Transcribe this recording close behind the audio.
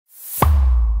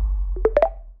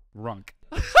Runk.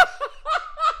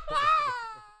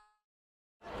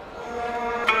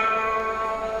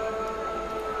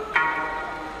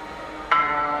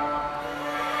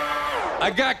 I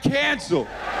got canceled.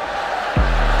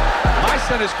 My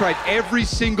son has cried every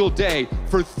single day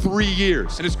for 3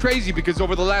 years. And it's crazy because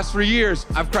over the last 3 years,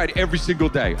 I've cried every single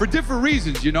day. For different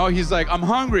reasons, you know? He's like, I'm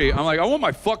hungry. I'm like, I want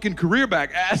my fucking career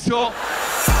back, asshole.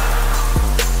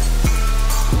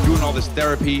 Doing all this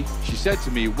therapy, she said to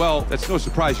me, well, that's no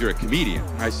surprise you're a comedian.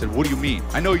 And I said, what do you mean?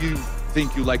 I know you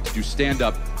think you like to do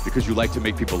stand-up because you like to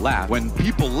make people laugh. When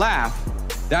people laugh,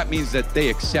 that means that they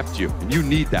accept you, and you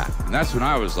need that. And that's when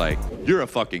I was like, you're a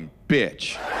fucking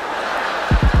bitch.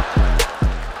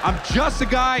 I'm just a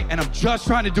guy, and I'm just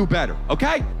trying to do better,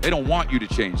 okay? They don't want you to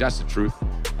change, that's the truth.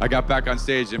 I got back on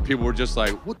stage, and people were just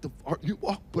like, what the fuck are you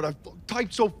up? But I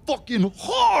typed so fucking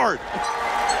hard.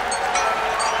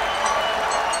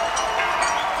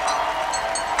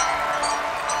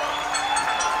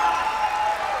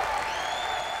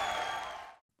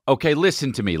 Okay,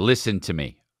 listen to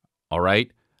me, all right?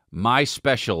 My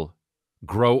special,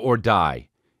 Grow or Die,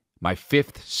 my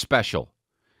 5th special,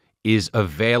 is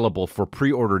available for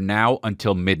pre-order now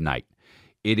until midnight.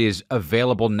 It is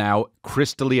available now,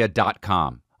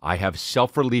 Crystalia.com. I have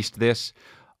self-released this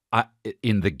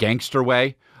in the gangster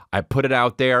way. I put it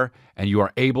out there, and you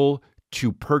are able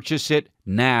to purchase it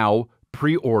now,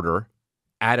 pre-order,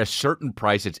 at a certain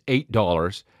price. It's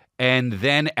 $8. And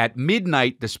then at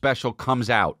midnight, the special comes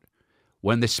out.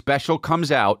 When the special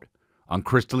comes out on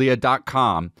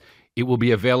Crystalia.com, it will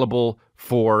be available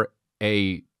for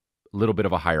a little bit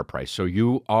of a higher price. So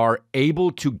you are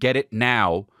able to get it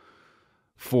now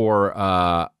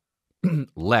for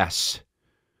less.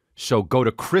 So go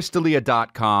to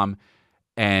Crystalia.com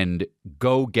and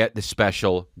go get the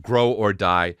special, Grow or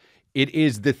Die. It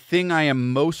is the thing I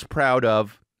am most proud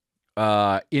of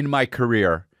in my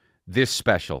career, this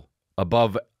special.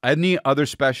 Above any other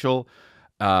special.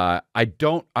 I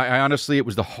honestly, it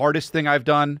was the hardest thing I've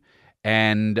done,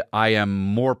 and I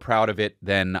am more proud of it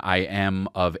than I am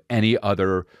of any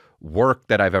other work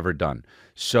that I've ever done.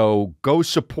 So go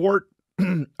support.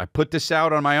 I put this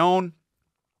out on my own,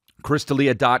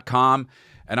 Crystalia.com,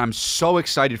 and I'm so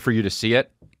excited for you to see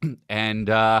it. And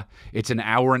it's an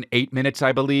hour and 8 minutes,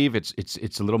 I believe.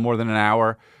 It's a little more than an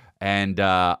hour. And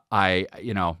I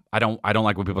don't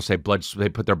like when people say they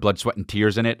put their blood, sweat, and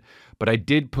tears in it. But I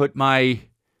did put my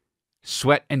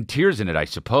sweat and tears in it, I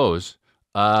suppose.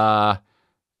 No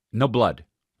blood.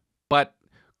 But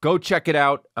go check it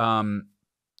out.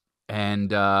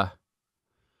 And I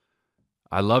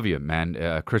love you, man.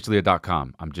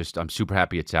 Crystalia.com. I'm super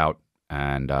happy it's out.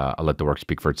 And I'll let the work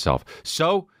speak for itself.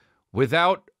 So,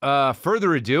 without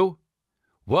further ado,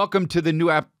 welcome to the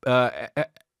new app.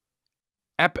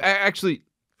 Actually,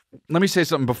 let me say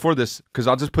something before this, because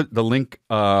I'll just put the link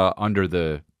under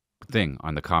the thing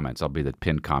on the comments. I'll be the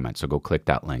pinned comment, so go click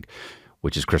that link,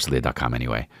 which is Crystalia.com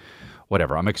anyway.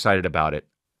 Whatever, I'm excited about it,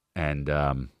 and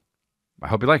I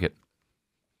hope you like it.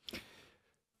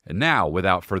 And now,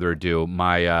 without further ado,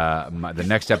 the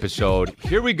next episode.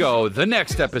 Here we go, the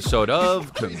next episode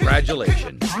of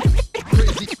Congratulations.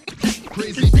 Crazy.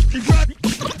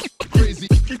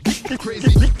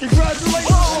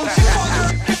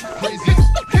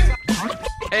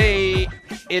 Hey,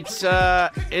 it's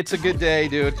a good day,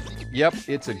 dude. Yep,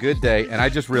 it's a good day. And I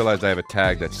just realized I have a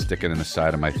tag that's sticking in the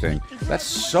side of my thing. That's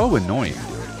so annoying,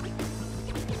 dude.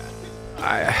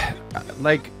 I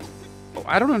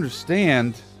don't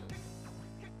understand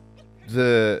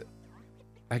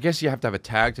I guess you have to have a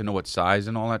tag to know what size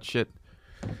and all that shit.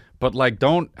 But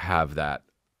don't have that.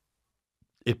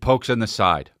 It pokes in the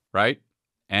side, right?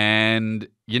 And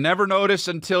you never notice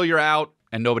until you're out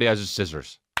and nobody has his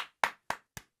scissors.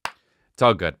 It's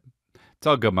all good. It's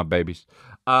all good, my babies.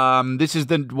 This is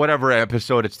the whatever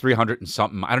episode. It's 300 and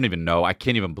something. I don't even know. I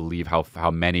can't even believe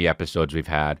how many episodes we've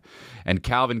had. And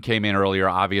Calvin came in earlier,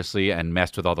 obviously, and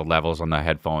messed with all the levels on the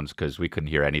headphones because we couldn't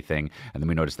hear anything. And then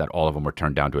we noticed that all of them were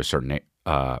turned down to a certain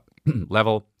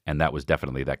level. And that was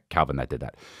definitely that Calvin that did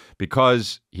that.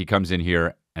 Because he comes in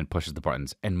here and pushes the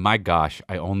buttons. And my gosh,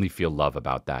 I only feel love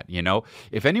about that. You know,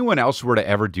 if anyone else were to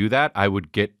ever do that, I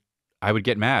would get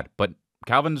mad. But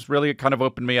Calvin's really kind of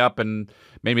opened me up and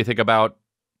made me think about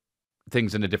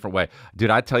things in a different way. Dude,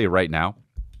 I tell you right now,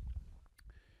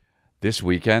 this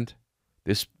weekend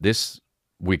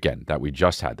that we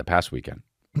just had, the past weekend,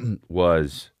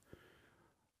 was,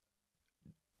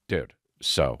 dude,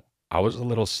 so I was a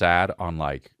little sad on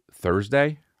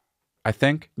Thursday, I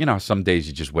think. You know, some days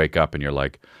you just wake up and you're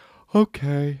like,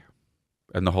 okay.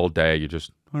 And the whole day you're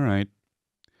just, all right.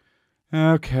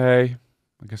 Okay.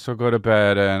 I guess I'll go to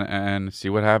bed and see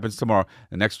what happens tomorrow.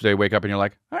 The next day, wake up and you're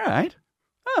like, all right.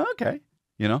 Oh, okay.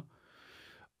 You know?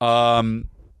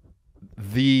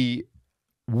 The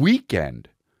weekend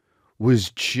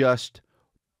was just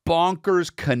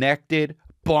bonkers connected,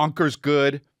 bonkers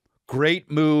good, great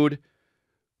mood,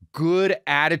 good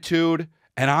attitude.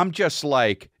 And I'm just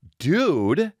like,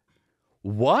 dude,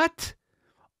 what?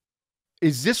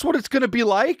 Is this what it's going to be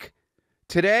like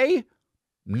today?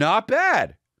 Not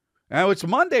bad. Now, it's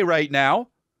Monday right now,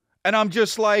 and I'm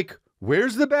just like,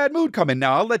 where's the bad mood coming?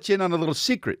 Now, I'll let you in on a little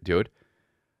secret, dude.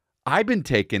 I've been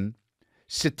taking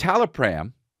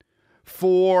citalopram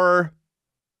for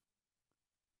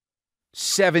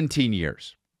 17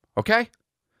 years, okay?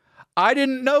 I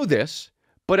didn't know this,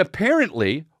 but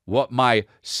apparently what my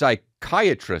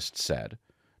psychiatrist said,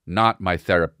 not my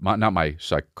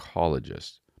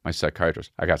psychologist, my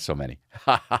psychiatrist. I got so many.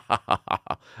 It's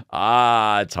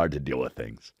hard to deal with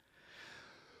things.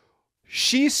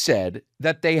 She said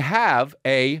that they have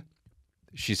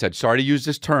she said, sorry to use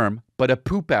this term, but a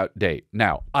poop out date.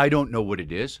 Now, I don't know what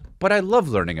it is, but I love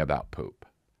learning about poop.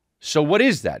 So what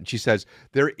is that? And she says,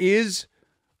 there is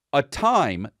a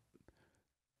time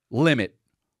limit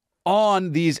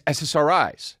on these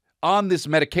SSRIs, on these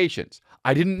medications.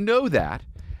 I didn't know that.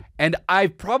 And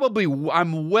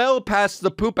I'm well past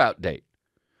the poop out date.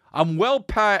 I'm well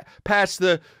past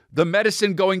the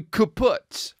medicine going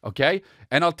kaput, okay?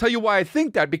 And I'll tell you why I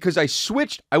think that, because I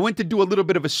switched. I went to do a little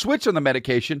bit of a switch on the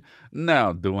medication.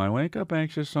 Now, do I wake up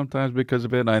anxious sometimes because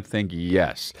of it? I think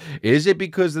yes. Is it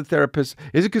because the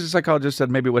psychologist said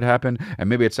maybe it would happen and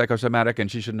maybe it's psychosomatic and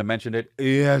she shouldn't have mentioned it?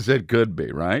 Yes, it could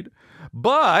be, right?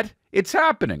 But it's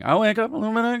happening. I wake up a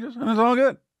little bit anxious and it's all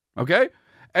good, okay?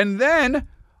 And then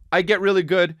I get really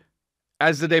good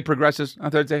as the day progresses.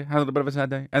 On Thursday, had a little bit of a sad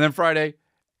day. And then Friday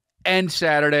and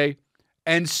Saturday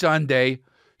and Sunday,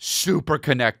 super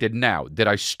connected. Now, did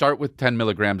I start with 10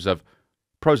 milligrams of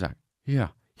Prozac? Yeah,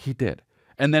 he did.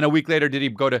 And then a week later, did he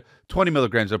go to 20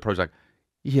 milligrams of Prozac?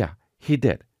 Yeah, he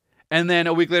did. And then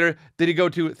a week later, did he go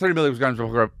to 30 milligrams of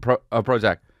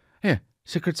Prozac? Yeah,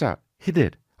 secret's out. He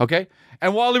did. Okay?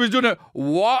 And while he was doing it,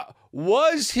 what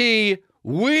was he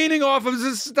weaning off of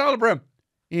his citalopram?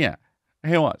 Yeah,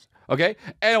 he was. Okay?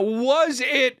 And was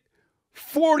it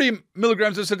 40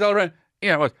 milligrams of citalopram?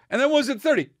 Yeah, it was. And then was it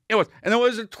 30? It was. And then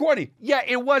was it 20? Yeah,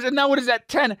 it was. And now it is at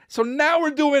 10. So now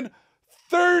we're doing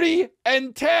 30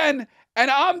 and 10. And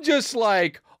I'm just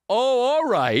like, oh, all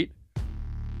right.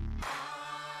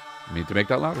 I need to make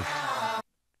that louder.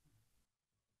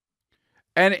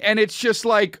 And it's just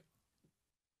like,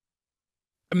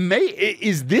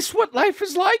 is this what life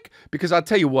is like? Because I'll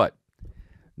tell you what,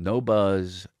 no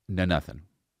buzz, no nothing,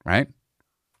 right?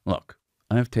 Look,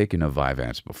 I've taken a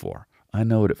Vyvanse before. I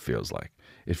know what it feels like.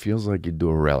 It feels like you do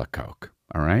a rail of Coke,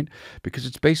 all right? Because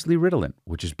it's basically Ritalin,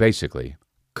 which is basically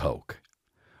Coke,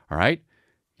 all right?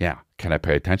 Yeah. Can I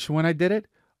pay attention when I did it?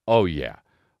 Oh, yeah.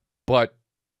 But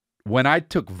when I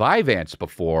took Vyvanse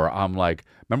before, I'm like,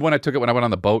 remember when I took it when I went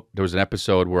on the boat? There was an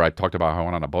episode where I talked about how I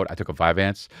went on a boat. I took a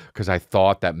Vyvanse because I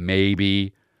thought that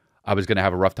maybe I was going to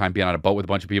have a rough time being on a boat with a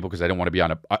bunch of people because I didn't want to be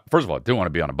on first of all, didn't want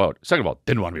to be on a boat. Second of all,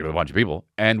 didn't want to be with a bunch of people.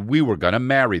 And we were going to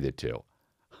marry the two.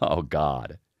 Oh,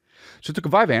 God. So I took a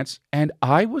Vyvanse, and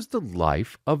I was the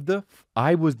life of the,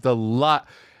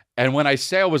 and when I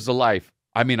say I was the life,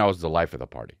 I mean I was the life of the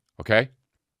party, okay?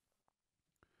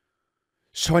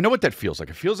 So I know what that feels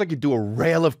like. It feels like you do a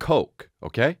rail of Coke,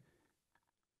 okay?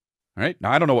 All right?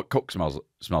 Now, I don't know what Coke smells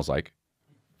like,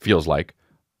 feels like,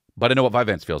 but I know what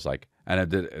Vyvanse feels like.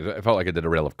 And it felt like I did a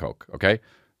rail of Coke, okay?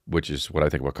 Which is what I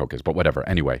think what Coke is, but whatever.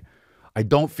 Anyway, I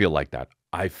don't feel like that.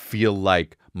 I feel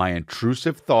like my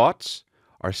intrusive thoughts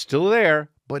are still there,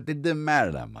 but it didn't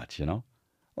matter that much, you know?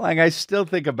 Like, I still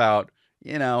think about,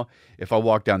 you know, if I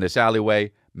walk down this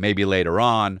alleyway, maybe later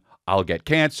on I'll get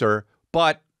cancer,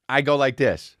 but I go like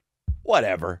this.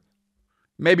 Whatever.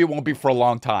 Maybe it won't be for a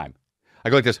long time. I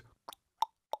go like this.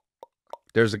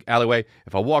 There's an alleyway.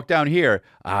 If I walk down here,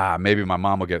 maybe my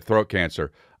mom will get throat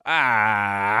cancer.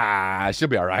 She'll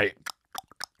be all right.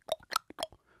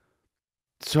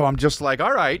 So I'm just like,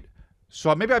 all right.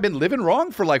 So maybe I've been living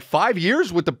wrong for like 5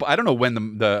 years with I don't know when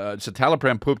the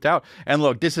citalopram pooped out. And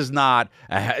look, this is a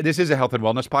health and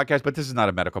wellness podcast, but this is not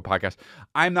a medical podcast.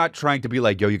 I'm not trying to be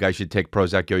like, yo, you guys should take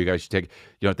Prozac. Yo, you guys should take,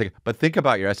 but think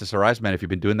about your SSRIs, man. If you've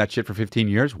been doing that shit for 15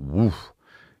 years, woof,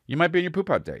 you might be in your poop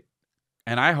out date.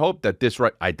 And I hope that this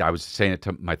I was saying it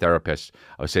to my therapist.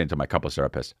 I was saying it to my couples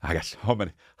therapist. I got so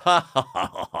many.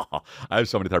 I have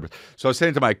so many therapists. So I was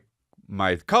saying to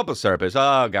my couples therapist,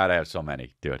 oh, God, I have so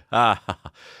many, dude.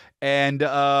 And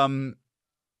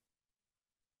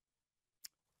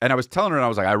And I was telling her, and I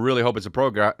was like, I really hope it's a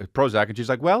Prozac. And she's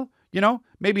like, well,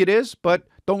 maybe it is, but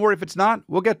don't worry if it's not.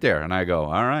 We'll get there. And I go,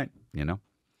 all right, And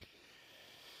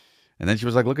then she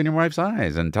was like, look in your wife's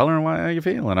eyes and tell her how you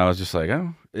feel. And I was just like,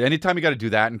 oh. Anytime you got to do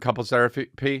that in couples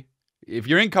therapy, if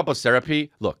you're in couples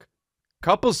therapy, look,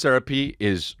 couples therapy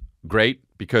is great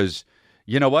because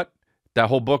you know what? That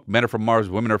whole book, Men Are From Mars,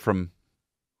 Women Are From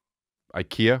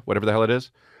IKEA, whatever the hell it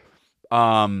is.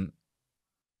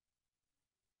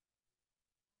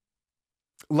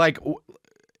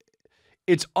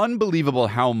 It's unbelievable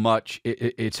how much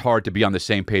it's hard to be on the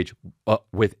same page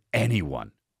with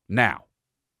anyone. Now,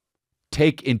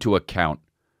 take into account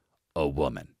a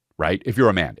woman, right? If you're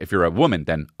a man. If you're a woman,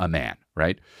 then a man,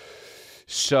 right?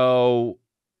 So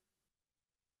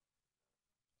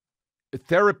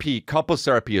therapy, couples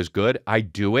therapy is good. I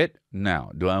do it.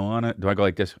 Now, do I go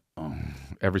like this? Oh,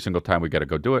 every single time we got to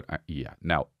go do it? Yeah.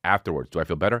 Now, afterwards, do I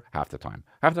feel better? Half the time.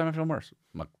 Half the time I feel worse.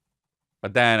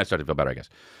 But then I start to feel better, I guess.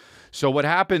 So what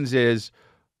happens is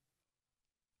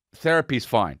therapy's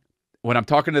fine. When I'm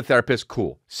talking to the therapist,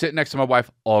 cool. Sitting next to my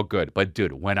wife, all good. But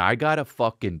dude, when I got a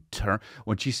fucking turn,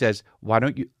 when she says, why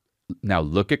don't you, now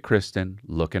look at Kristen,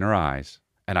 look in her eyes,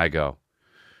 and I go,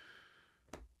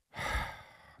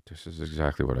 this is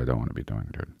exactly what I don't want to be doing,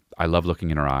 dude. I love looking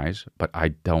in her eyes, but I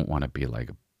don't want to be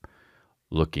like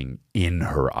looking in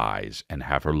her eyes and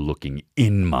have her looking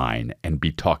in mine and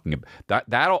be talking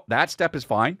about that step is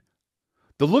fine.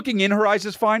 The looking in her eyes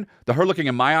is fine. The her looking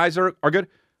in my eyes are good.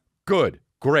 Good.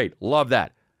 Great. Love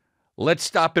that. Let's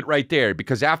stop it right there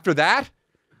because after that,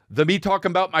 the me talking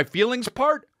about my feelings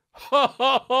part,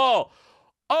 oh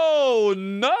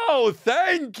no,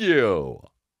 thank you.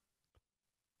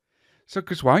 So,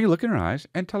 Chris, why don't you look in her eyes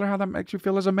and tell her how that makes you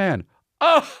feel as a man?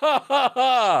 No,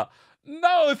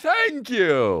 thank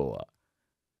you.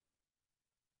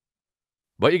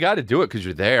 But you got to do it because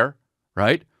you're there,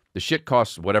 right? The shit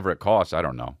costs whatever it costs. I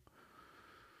don't know.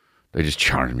 They just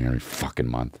charge me every fucking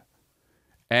month.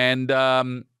 And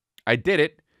I did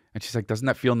it. And she's like, doesn't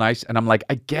that feel nice? And I'm like,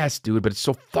 I guess, dude, but it's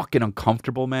so fucking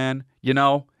uncomfortable, man. You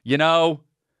know?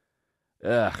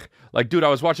 Ugh. Like, dude, I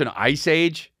was watching Ice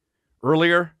Age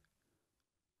earlier.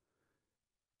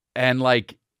 And,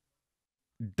 like,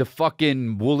 the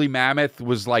fucking woolly mammoth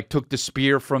was, like, took the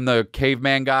spear from the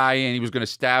caveman guy and he was going to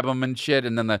stab him and shit.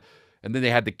 And then they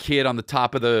had the kid on the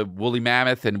top of the woolly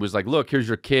mammoth and was like, look, here's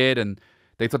your kid. And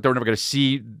they thought they were never going to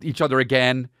see each other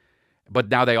again. But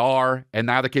now they are. And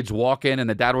now the kid's walking and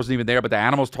the dad wasn't even there, but the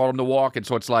animals taught him to walk. And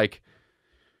so it's like,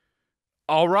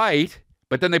 all right.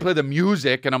 But then they play the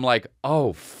music and I'm like,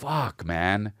 oh, fuck,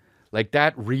 man. Like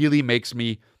that really makes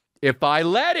me, if I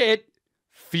let it,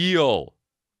 feel.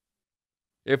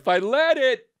 If I let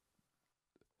it,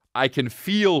 I can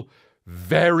feel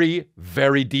very,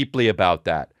 very deeply about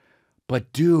that.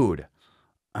 But dude,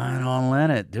 I don't let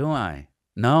it, do I?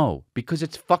 No, because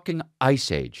it's fucking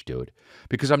Ice Age, dude.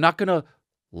 Because I'm not going to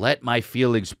let my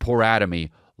feelings pour out of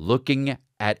me looking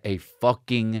at a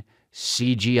fucking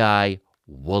CGI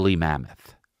woolly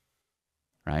mammoth.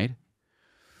 Right?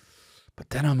 But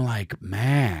then I'm like,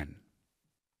 man,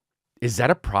 is that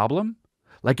a problem?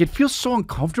 Like, it feels so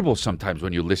uncomfortable sometimes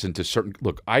when you listen to certain...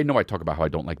 Look, I know I talk about how I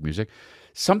don't like music.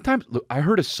 Sometimes, look, I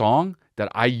heard a song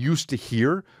that I used to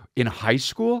hear in high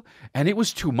school, and it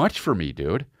was too much for me,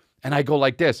 dude. And I go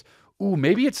like this, ooh,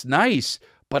 maybe it's nice,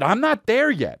 but I'm not there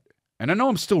yet. And I know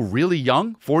I'm still really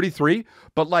young, 43,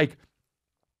 but like,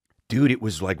 dude, it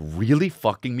was like really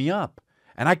fucking me up.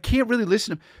 And I can't really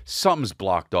listen to... Something's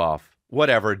blocked off.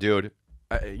 Whatever, dude.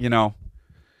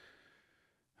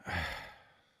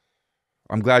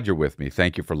 I'm glad you're with me.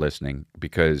 Thank you for listening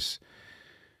because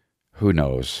who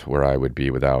knows where I would be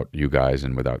without you guys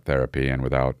and without therapy and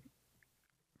without...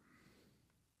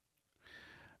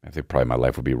 I think probably my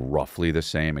life would be roughly the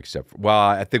same except for... Well,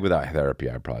 I think without therapy,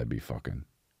 I'd probably be fucking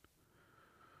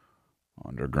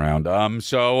underground.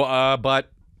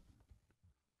 But...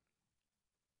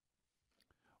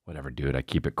 Whatever, dude. I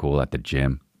keep it cool at the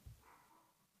gym.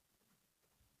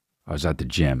 I was at the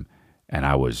gym and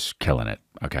I was killing it,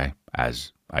 okay?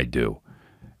 As I do.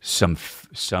 Some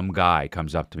guy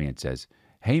comes up to me and says,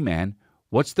 hey, man,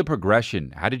 what's the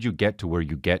progression? How did you get to where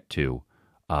you get to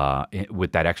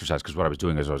with that exercise? Because what I was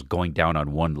doing is I was going down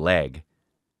on one leg,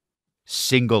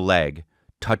 single leg,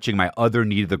 touching my other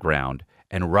knee to the ground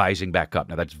and rising back up.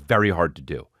 Now, that's very hard to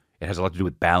do. It has a lot to do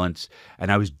with balance,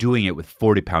 and I was doing it with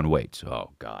 40-pound weights.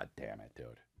 Oh, God damn it,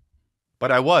 dude.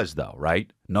 But I was, though,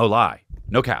 right? No lie.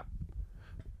 No cap.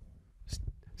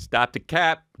 Stop the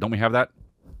cap. Don't we have that?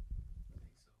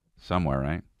 Somewhere,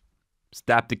 right?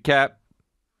 Stop the cap.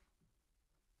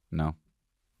 No.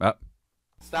 Oh.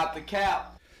 Stop the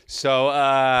cap. So,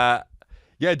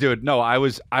 Yeah, dude. No, I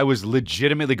was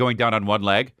legitimately going down on one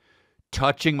leg,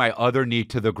 touching my other knee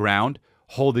to the ground,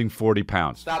 holding 40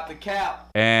 pounds. Stop the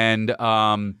cap. And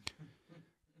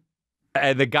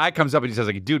the guy comes up and he says,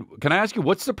 like, dude, can I ask you,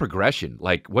 what's the progression?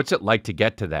 Like, what's it like to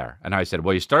get to there? And I said,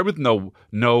 well, you start with no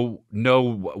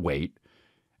weight.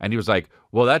 And he was like,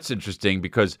 well, that's interesting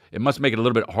because it must make it a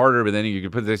little bit harder, but then you can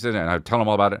put this in. And I tell him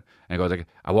all about it. And he goes, like,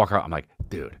 I walk out. I'm like,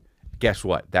 dude, guess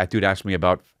what? That dude asked me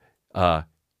about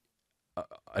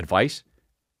advice.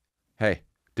 Hey,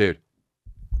 dude,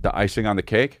 the icing on the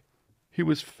cake, he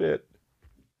was fit.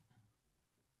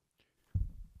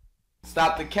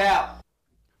 Stop the cap.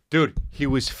 Dude, he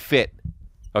was fit.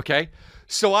 Okay?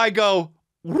 So I go,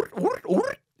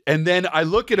 and then I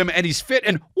look at him and he's fit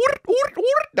and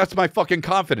that's my fucking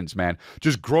confidence, man.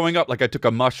 Just growing up like I took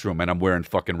a mushroom and I'm wearing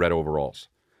fucking red overalls.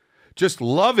 Just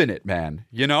loving it, man.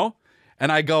 You know? And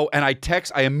I go and I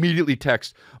immediately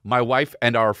text my wife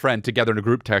and our friend together in a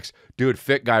group text. Dude, a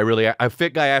fit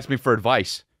guy asked me for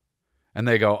advice. And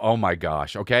they go, oh my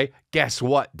gosh, okay? Guess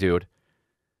what, dude?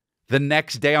 The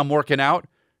next day I'm working out,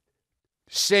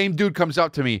 same dude comes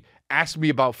up to me, asks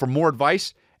me for more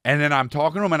advice, and then I'm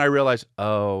talking to him and I realize,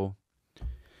 oh,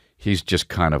 he's just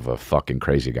kind of a fucking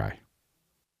crazy guy.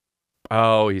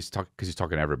 Oh, because he's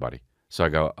talking to everybody. So I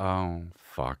go, oh,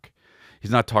 fuck.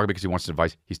 He's not talking because he wants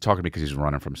advice. He's talking because he's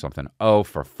running from something. Oh,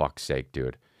 for fuck's sake,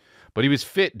 dude. But he was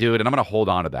fit, dude, and I'm going to hold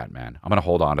on to that, man. I'm going to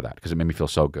hold on to that because it made me feel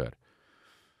so good.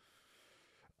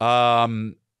 I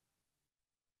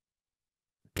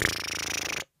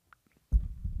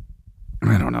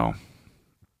don't know.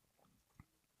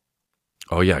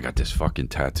 Oh, yeah, I got this fucking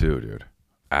tattoo, dude.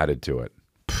 Added to it.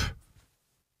 Pfft.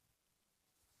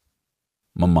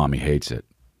 My mommy hates it.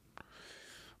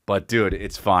 But, dude,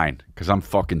 it's fine because I'm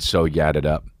fucking so yadded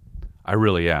up. I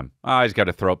really am. He's got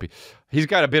a throat piece. He's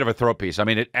got a bit of a throat piece. I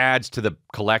mean, it adds to the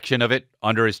collection of it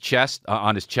under his chest,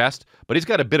 on his chest. But he's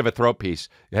got a bit of a throat piece.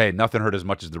 Hey, nothing hurt as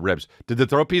much as the ribs. Did the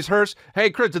throat piece hurt? Hey,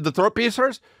 Chris, did the throat piece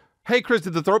hurt? Hey, Chris,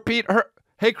 did the throat piece hurt?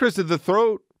 Hey, Chris, did the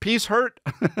throat piece hurt?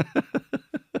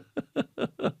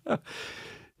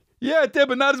 Yeah, it did,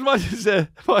 but not as much as the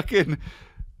fucking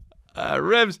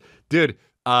ribs. Dude,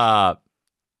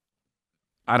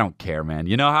 I don't care, man.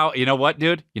 You know what,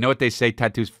 dude? You know what they say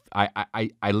tattoos,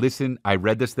 I listen, I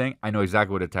read this thing, I know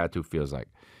exactly what a tattoo feels like.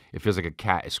 It feels like a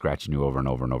cat is scratching you over and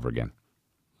over and over again.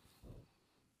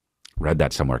 Read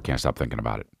that somewhere, can't stop thinking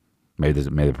about it. Maybe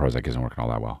the Prozac isn't working all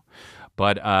that well.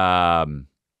 But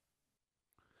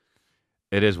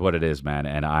it is what it is, man.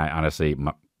 And I honestly,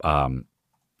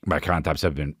 my contacts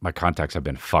have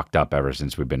been fucked up ever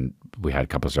since we had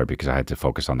couples therapy because I had to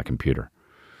focus on the computer.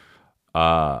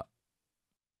 But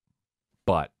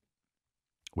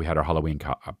we had our Halloween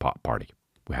party.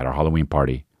 We had our Halloween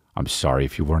party. I'm sorry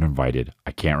if you weren't invited.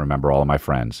 I can't remember all of my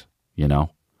friends. You know,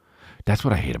 that's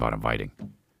what I hate about inviting.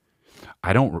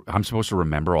 I'm supposed to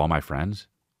remember all my friends.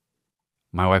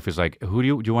 My wife is like, do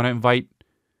you want to invite?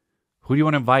 Who do you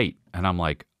want to invite? And I'm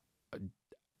like,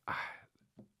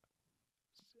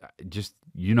 just,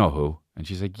 you know who. And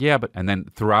she's like, yeah, but, and then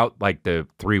throughout like the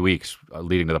 3 weeks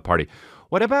leading to the party,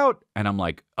 what about? And I'm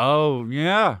like, oh,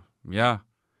 yeah.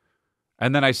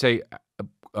 And then I say,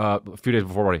 a few days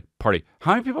before party,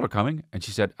 how many people are coming? And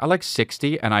she said, I like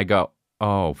 60. And I go,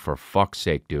 oh, for fuck's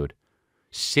sake, dude.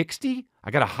 60?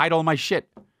 I got to hide all my shit.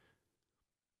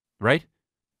 Right?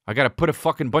 I got to put a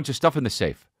fucking bunch of stuff in the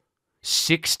safe.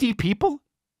 60 people?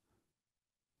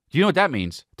 Do you know what that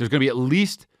means? There's going to be at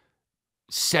least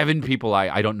 7 people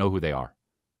I don't know who they are.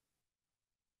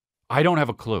 I don't have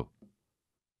a clue.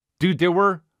 Dude, there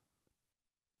were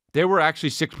actually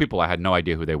 6 people I had no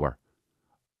idea who they were.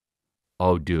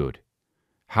 Oh, dude.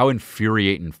 How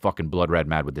infuriating fucking blood red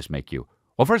mad would this make you?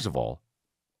 Well, first of all,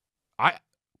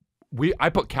 I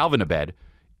put Calvin to bed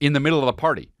in the middle of the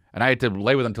party. And I had to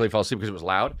lay with him until he fell asleep because it was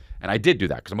loud. And I did do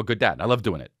that because I'm a good dad and I love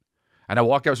doing it. And I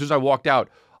walked out. As soon as I walked out,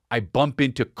 I bump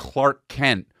into Clark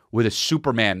Kent with a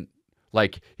Superman.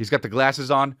 Like, he's got the glasses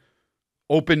on,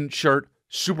 open shirt,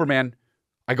 Superman.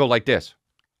 I go like this.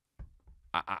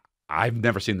 I've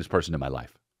never seen this person in my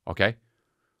life. Okay?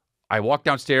 I walk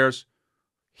downstairs.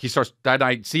 Then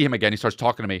I see him again. He starts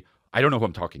talking to me. I don't know who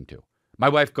I'm talking to. My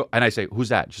wife and I say, who's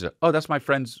that? She said, oh, that's my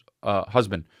friend's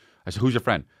husband. I said, who's your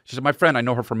friend? She said, my friend. I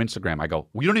know her from Instagram. I go,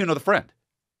 well, you don't even know the friend.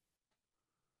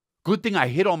 Good thing I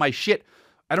hid all my shit.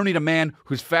 I don't need a man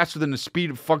who's faster than the speed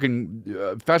of faster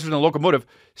than a locomotive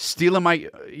stealing my,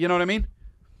 you know what I mean?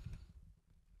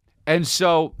 And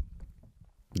so,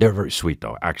 they're very sweet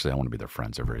though. Actually, I want to be their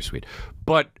friends. They're very sweet.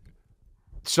 But,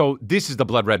 so this is the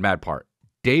blood red mad part.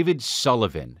 David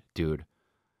Sullivan, dude,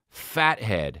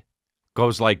 fathead,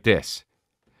 goes like this.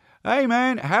 Hey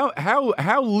man,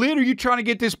 how lit are you trying to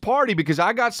get this party? Because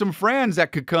I got some friends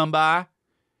that could come by.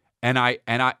 But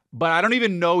I don't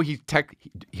even know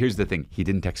here's the thing. He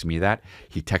didn't text me that.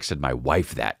 He texted my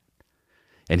wife that.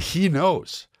 And he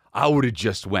knows. I would have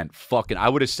just went fucking, I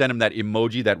would have sent him that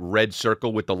emoji, that red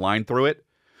circle with the line through it,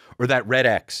 or that red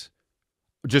X.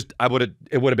 It would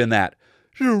have been that.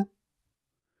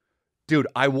 Dude,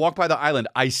 I walk by the island.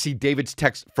 I see David's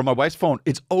text from my wife's phone.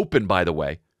 It's open, by the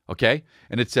way. Okay?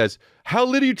 And it says, how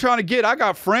lit are you trying to get? I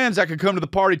got friends that could come to the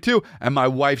party too. And my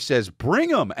wife says, bring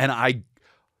them.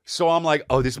 So I'm like,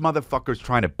 oh, this motherfucker's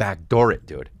trying to backdoor it,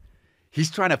 dude.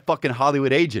 He's trying to fucking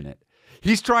Hollywood agent it.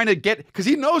 He's trying to get, because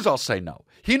he knows I'll say no.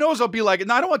 He knows I'll be like,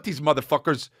 no, I don't want these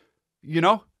motherfuckers, you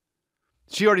know?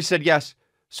 She already said yes.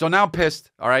 So now I'm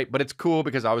pissed, all right? But it's cool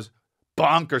because I was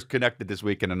bonkers connected this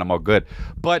weekend and I'm all good.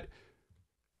 But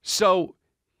so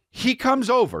he comes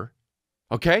over,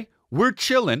 okay? We're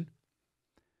chilling.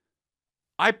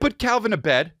 I put Calvin to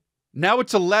bed. Now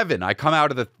it's 11. I come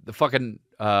out of the fucking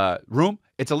room.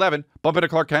 It's 11. Bump into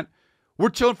Clark Kent. We're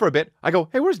chilling for a bit. I go,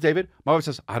 hey, where's David? My wife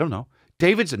says, I don't know.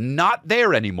 David's not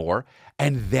there anymore.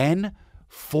 And then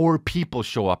 4 people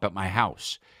show up at my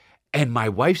house. And my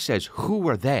wife says, who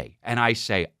are they? And I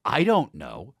say, I don't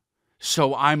know.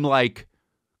 So I'm like,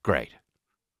 great.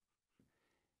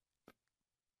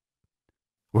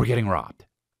 We're getting robbed.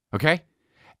 Okay?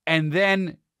 And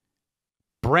then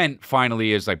Brent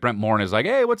finally is like, Brent Morin is like,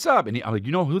 hey, what's up? And I'm like,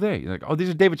 you know who they? He's like, oh, these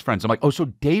are David's friends. I'm like, oh, so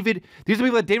David, these are the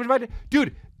people that David invited?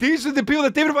 Dude, these are the people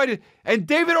that David invited. And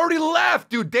David already left,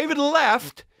 dude. David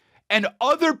left. And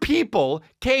other people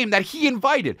came that he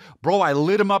invited. Bro, I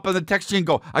lit him up on the text chain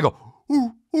and I go,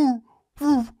 ooh, ooh,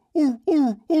 ooh, ooh,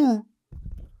 ooh, ooh.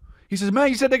 He says, man,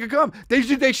 you said they could come. They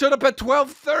showed up at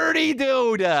 12:30,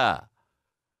 dude. A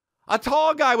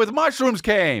tall guy with mushrooms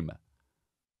came.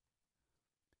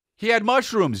 He had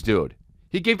mushrooms, dude.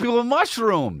 He gave people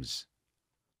mushrooms.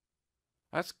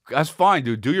 That's fine,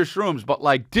 dude. Do your shrooms. But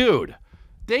like, dude,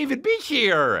 David, be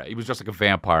here. He was just like a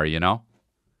vampire, you know?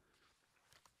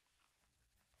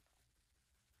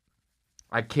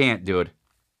 I can't, dude.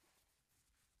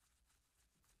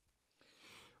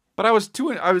 But I was too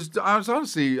happy,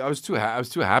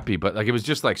 but like it was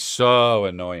just like so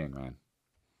annoying, man.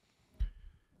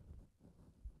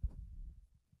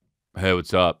 Hey,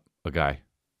 what's up? A guy.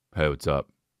 Hey, what's up?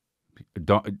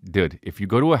 Dude, if you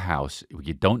go to a house,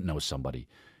 you don't know somebody,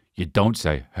 you don't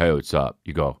say, hey, what's up?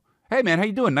 You go, hey, man, how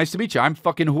you doing? Nice to meet you. I'm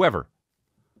fucking whoever.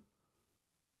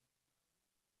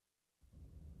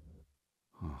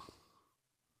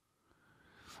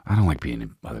 I don't like being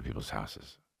in other people's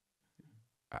houses.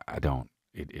 I don't.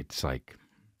 It's like,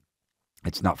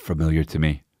 it's not familiar to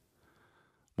me.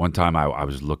 One time I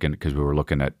was looking, because we're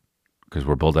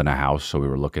building a house, so we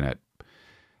were looking at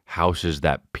houses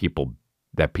that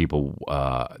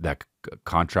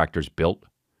contractors built.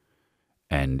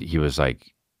 And he was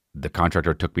like, the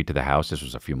contractor took me to the house. This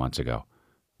was a few months ago.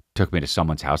 Took me to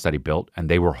someone's house that he built, and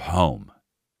they were home.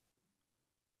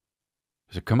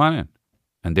 I said, come on in.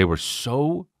 And they were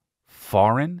so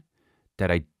foreign that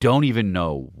I don't even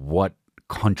know what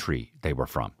country they were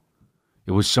from.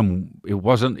 It was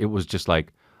just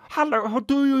like, hello, how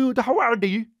are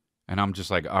you? And I'm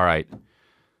just like, all right,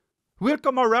 we'll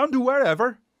come around to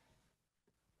wherever.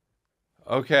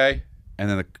 Okay. And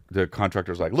then the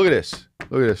contractor's like, look at this.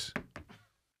 Look at this.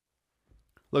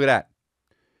 Look at that.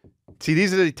 See,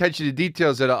 these are the attention to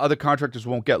details that other contractors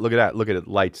won't get. Look at that. Look at it.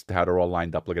 Lights, how they're all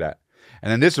lined up. Look at that.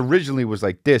 And then this originally was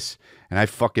like this, and I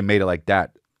fucking made it like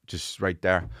that, just right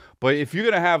there. But if you're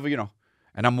going to have, and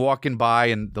I'm walking by,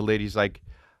 and the lady's like,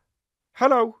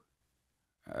 hello.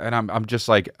 And I'm just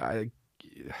like,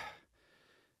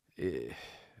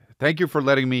 thank you for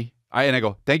letting me, I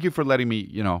go, thank you for letting me,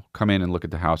 come in and look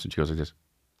at the house. And she goes like this.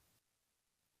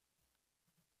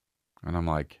 And I'm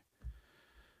like,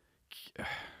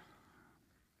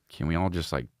 can we all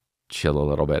just like chill a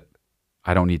little bit?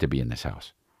 I don't need to be in this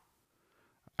house.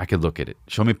 I could look at it.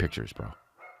 Show me pictures, bro.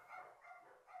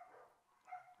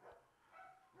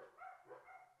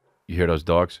 You hear those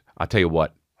dogs? I'll tell you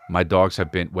what. My dogs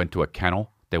went to a kennel.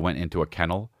 They went into a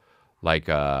kennel like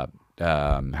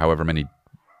however many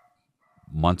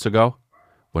months ago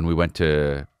when we went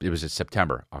to, it was in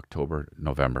September, October,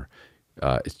 November.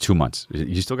 It's 2 months.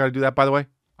 You still got to do that, by the way?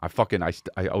 I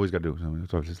always got to do.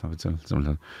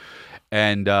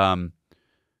 And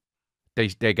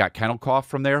they got kennel cough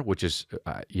from there, which is,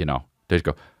 they just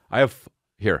go, I have,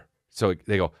 here. So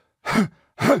they go,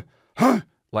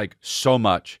 like so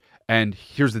much. And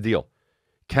here's the deal.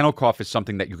 Kennel cough is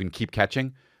something that you can keep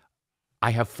catching.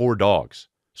 I have 4 dogs.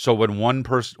 So when one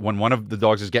of the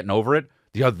dogs is getting over it,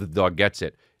 the other dog gets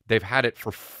it. They've had it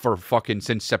for fucking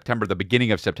since September, the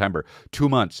beginning of September. 2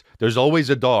 months. There's always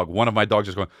a dog. One of my dogs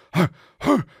is going, huh,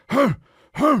 huh, huh,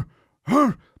 huh,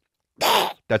 huh.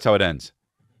 That's how it ends.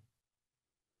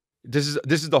 This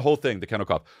is the whole thing, the kennel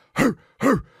cough. Huh,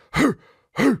 huh, huh,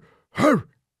 huh, huh.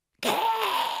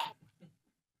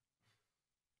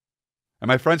 And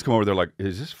my friends come over, they're like,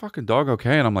 is this fucking dog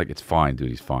okay? And I'm like, it's fine, dude,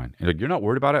 he's fine. And like, you're not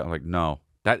worried about it? I'm like, no.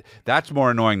 That's more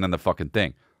annoying than the fucking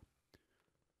thing.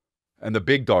 And the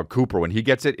big dog, Cooper, when he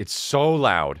gets it, it's so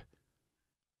loud.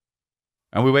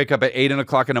 And we wake up at 8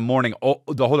 o'clock in the morning. Oh,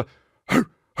 the whole... Hur,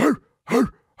 hur,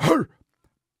 hur, hur.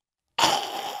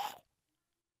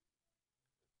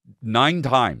 9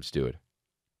 times, dude.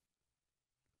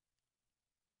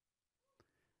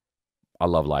 I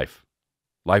love life.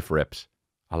 Life rips.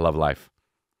 I love life.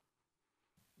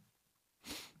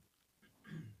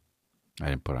 I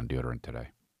didn't put on deodorant today.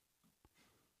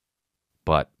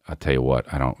 But I'll tell you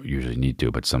what, I don't usually need to,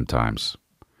 but sometimes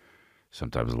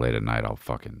late at night, I'll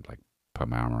fucking like put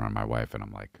my arm around my wife and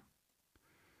I'm like,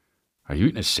 are you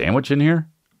eating a sandwich in here?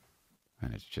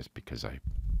 And it's just because I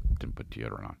didn't put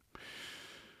deodorant on.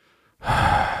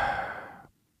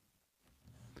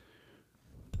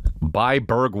 Buy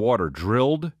Berg water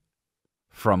drilled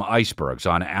from icebergs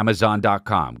on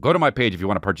Amazon.com. Go to my page if you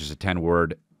want to purchase a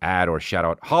 10-word ad or shout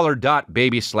out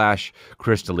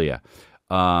holler.baby/Crystalia.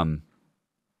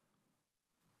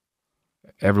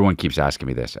 Everyone keeps asking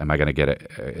me this. Am I going to get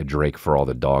a Drake for all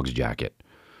the dogs jacket?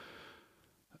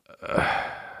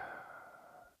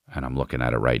 And I'm looking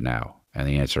at it right now. And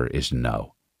the answer is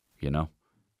no. You know?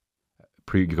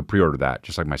 You can pre-order that,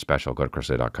 just like my special. Go to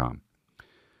Crystalia.com.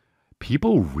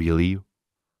 People really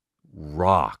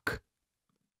rock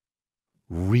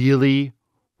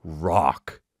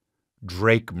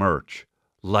Drake merch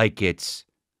like it's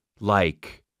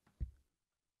like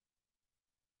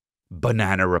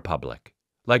Banana Republic.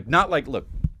 Like, not like, look,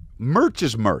 merch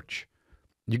is merch.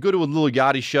 You go to a Lil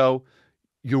Yachty show,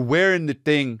 you're wearing the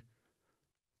thing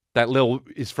that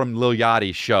is from Lil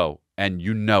Yachty's show, and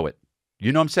you know it.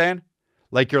 You know what I'm saying?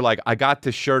 Like, you're like, I got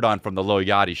this shirt on from the Lil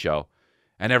Yachty show,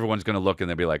 and everyone's going to look and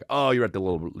they'll be like, oh, you're at the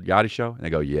Lil Yachty show? And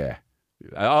they go, yeah.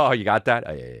 Oh, you got that?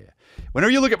 Oh, yeah.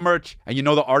 Whenever you look at merch and you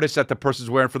know the artist that the person's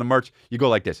wearing for the merch, you go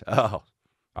like this. Oh,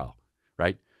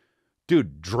 right?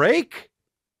 Dude, Drake?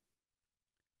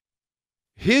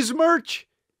 His merch,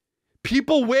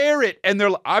 people wear it and they're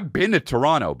like, I've been to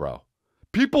Toronto, bro.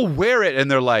 People wear it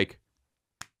and they're like,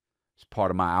 it's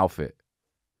part of my outfit.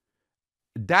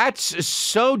 That's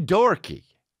so dorky.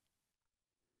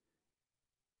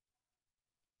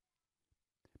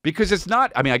 Because it's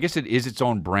not, I mean, I guess it is its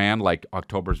own brand, like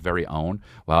October's very own.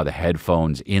 Wow, the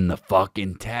headphones in the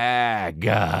fucking tag.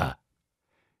 The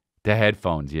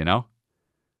headphones, you know?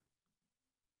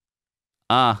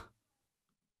 Wow,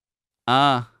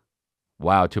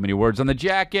 too many words on the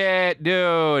jacket,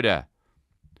 dude.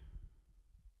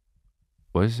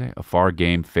 What is it? A Far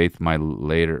Game, Faith, My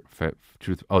Later,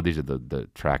 Truth. Oh, these are the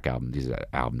track album. These are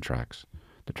album tracks.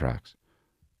 The tracks.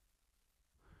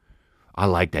 I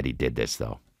like that he did this,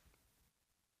 though.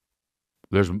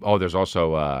 There's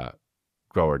also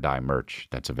Grow or Die merch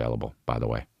that's available, by the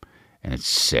way. And it's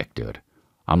sick, dude.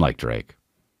 I'm like Drake.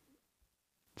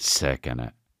 Sick in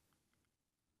it.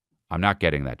 I'm not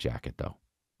getting that jacket though.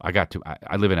 I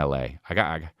live in LA. I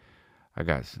got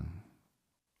some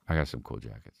cool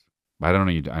jackets. But I don't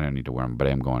need to wear them, but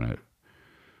I am going to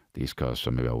the East Coast,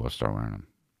 so maybe I will start wearing them.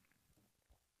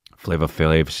 Flavor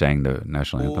Flav sang the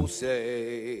national anthem.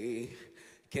 Say,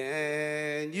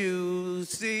 can you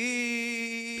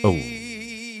see? Oh.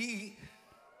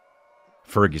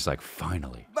 Fergie's like,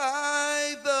 finally.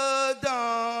 By the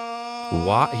dawn.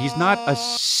 Why? He's not a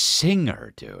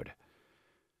singer, dude.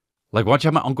 Like, why don't you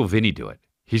have my Uncle Vinny do it?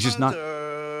 He's just not.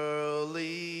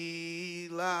 Early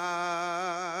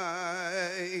light.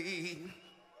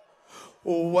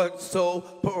 What so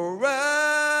proudly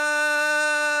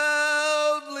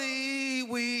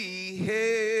we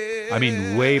hailed. I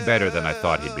mean, way better than I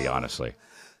thought he'd be, honestly.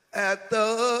 At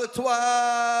the twilight.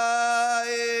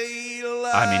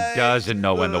 I mean, doesn't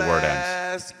know when the word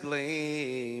ends.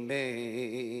 Gleaming,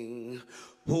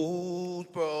 whose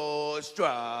broad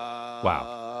stride.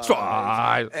 Wow.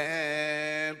 Stride.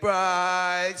 And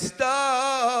bright stars.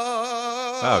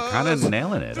 Oh, kind of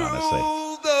nailing it, honestly.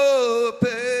 Through the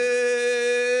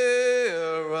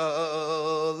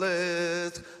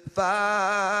perilous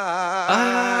fight.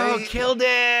 Oh, killed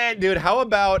it. Dude, how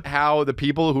about how the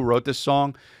people who wrote this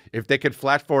song, if they could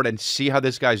flash forward and see how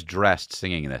this guy's dressed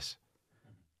singing this,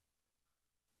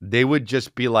 they would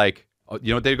just be like, oh, you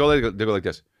know what they go like? They go like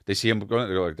this. They see him going,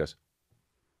 they go like this.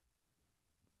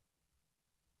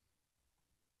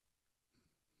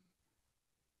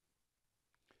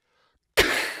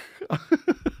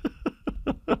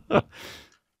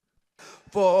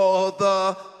 For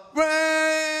the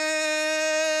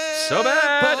So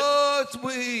bad. ramparts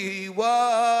we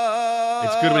watched.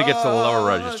 It's good when he gets to the lower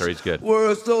register. He's good.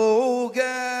 We're so gallantly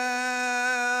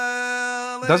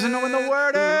Doesn't know when the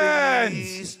word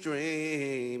ends.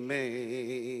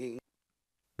 streaming.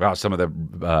 Wow, some of the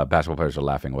basketball players are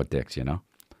laughing. What dicks, you know?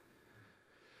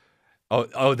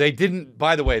 Oh, they didn't.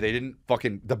 By the way, they didn't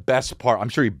fucking. The best part. I'm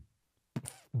sure he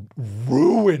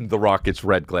ruined the Rockets'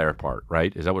 red glare part.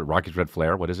 Right? Is that what Rockets' red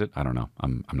flare? What is it? I don't know.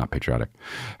 I'm not patriotic.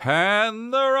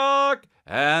 And the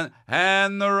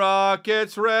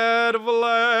Rockets' red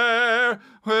flare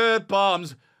with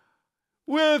bombs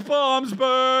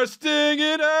bursting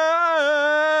in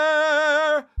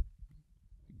air.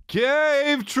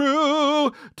 Gave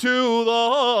true to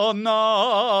the night.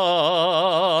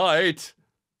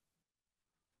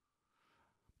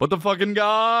 But the fucking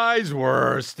guys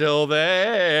were still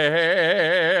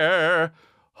there.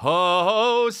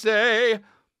 Oh, say,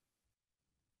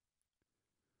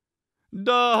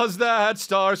 does that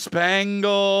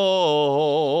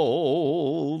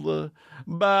star-spangled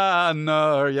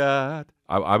banner yet?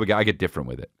 I get different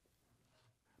with it.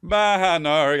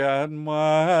 Banner yet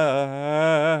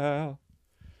well.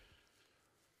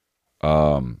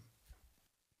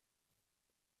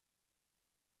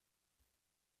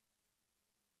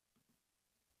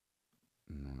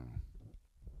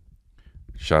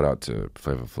 Shout out to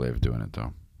Flavor Flav doing it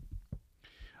though.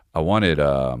 I wanted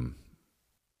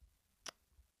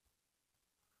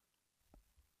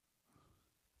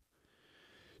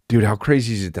dude, how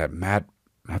crazy is it that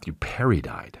Matthew Perry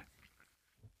died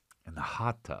in the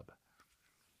hot tub?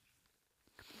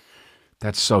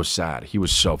 That's so sad. He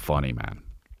was so funny, man.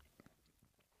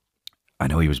 I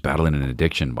know he was battling an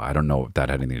addiction, but I don't know if that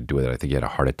had anything to do with it. I think he had a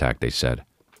heart attack, they said,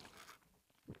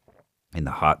 in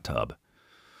the hot tub,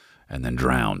 and then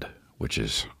drowned, which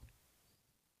is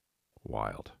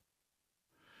wild.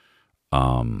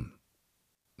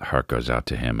 Heart goes out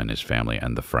to him and his family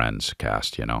and the Friends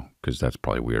cast, you know, because that's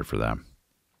probably weird for them.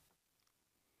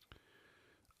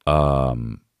 I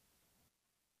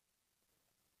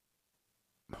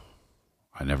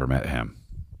never met him.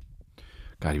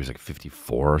 God, he was like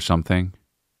 54 or something.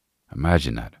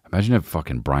 Imagine that. Imagine if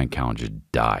fucking Brian Callen just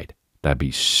died. That'd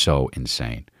be so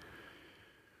insane.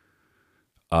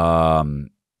 Yeah,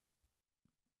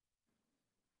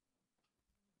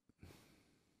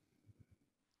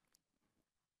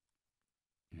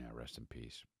 rest in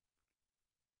peace.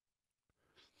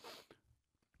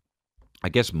 I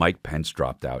guess Mike Pence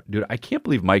dropped out. Dude, I can't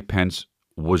believe Mike Pence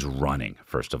was running,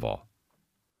 first of all.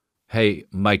 Hey,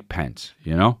 Mike Pence,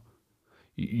 you know?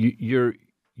 You're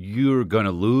going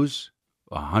to lose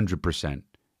 100%.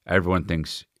 Everyone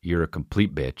thinks you're a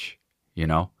complete bitch, you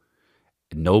know?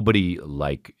 Nobody,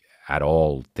 like, at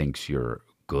all thinks you're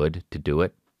good to do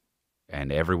it. And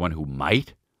everyone who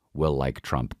might will like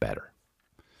Trump better.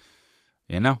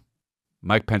 You know?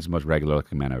 Mike Pence is the most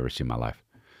regular-looking man I've ever seen in my life.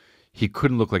 He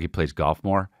couldn't look like he plays golf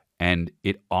more. And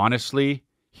it honestly,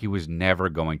 he was never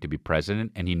going to be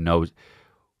president. And he knows...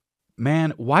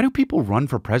 Man, why do people run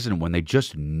for president when they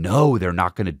just know they're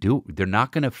not going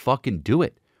to fucking do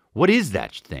it? What is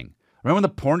that thing? Remember when the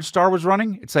porn star was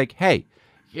running? It's like, hey,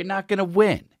 you're not going to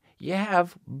win. You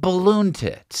have balloon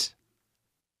tits.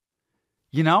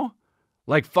 You know?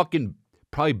 Like fucking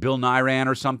probably Bill Nye ran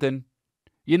or something.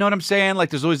 You know what I'm saying? Like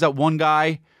there's always that one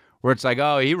guy where it's like,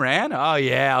 oh, he ran? Oh,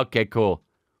 yeah, okay, cool.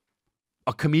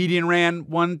 A comedian ran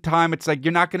one time. It's like,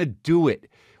 you're not going to do it.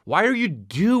 Why are you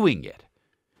doing it?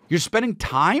 You're spending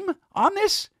time on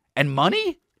this and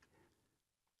money?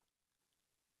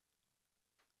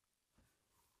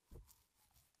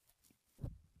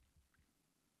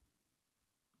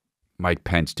 Mike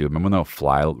Pence, dude. Remember when the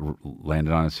fly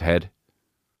landed on his head?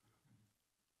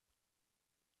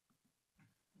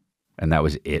 And that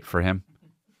was it for him?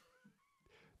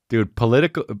 Dude,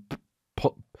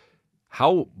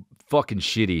 how fucking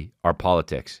shitty are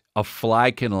politics? A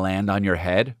fly can land on your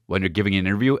head when you're giving an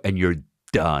interview and you're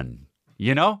done.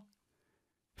 You know?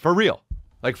 For real.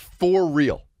 Like, for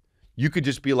real. You could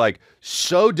just be like,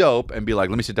 so dope and be like,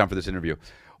 let me sit down for this interview.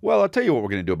 Well, I'll tell you what we're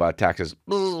going to do about taxes.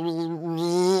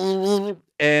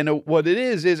 And what it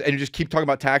is, and you just keep talking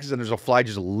about taxes and there's a fly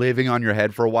just living on your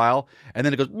head for a while. And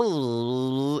then it goes,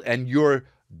 and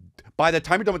by the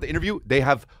time you're done with the interview, they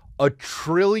have 1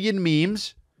 trillion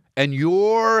memes and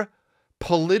your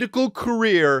political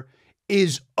career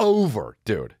is over,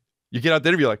 dude. You get out the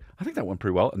interview, like, I think that went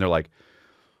pretty well. And they're like,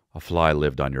 a fly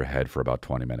lived on your head for about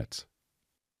 20 minutes.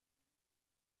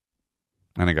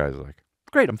 And the guy's like,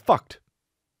 great, I'm fucked.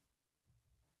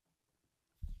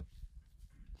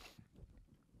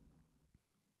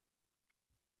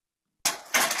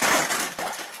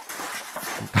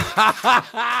 I'm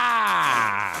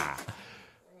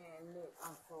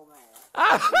so mad.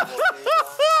 Call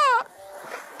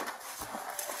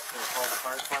the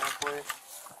fire department for you?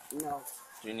 No.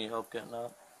 Do you need help getting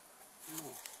up? No.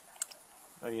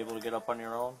 Are you able to get up on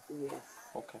your own? Yes.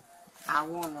 Okay. I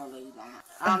want to lay down.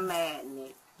 I'm mad,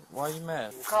 Nick. Why are you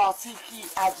mad? Because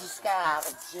I just got out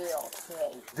of jail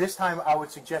today. This time I would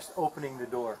suggest opening the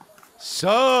door.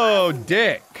 So,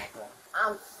 Dick.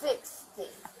 I'm 60.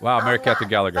 Wow, Mary I'm Catherine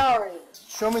not Gallagher. 30.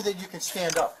 Show me that you can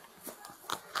stand up.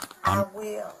 I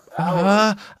will.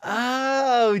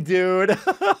 Oh, dude.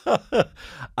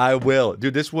 I will.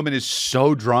 Dude, this woman is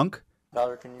so drunk.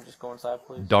 Valerie, can you just go inside,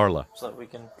 please? Darla. So that we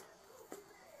can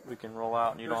roll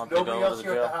out and you don't There's have to nobody go else to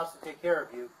the here at the jail. house to take care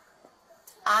of you.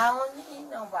 I don't need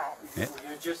nobody. You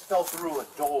just fell through a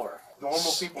door.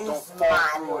 Normal people don't It's fall my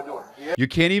through a door. door. Yeah. You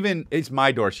can't even, it's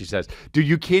my door, she says. Dude,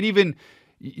 you can't even,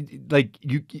 like,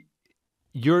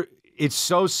 you're, it's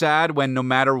so sad when no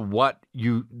matter what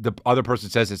the other person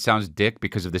says, it sounds dick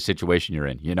because of the situation you're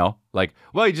in, you know? Like,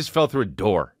 well, you just fell through a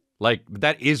door. Like,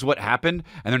 that is what happened,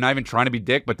 and they're not even trying to be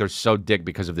dick, but they're so dick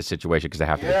because of the situation, because they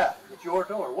have to be. Yeah, it's your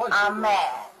door. What? I'm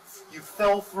mad. You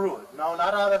fell through it. No,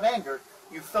 not out of anger.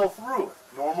 You fell through it.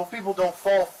 Normal people don't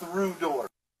fall through doors.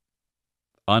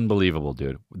 Unbelievable,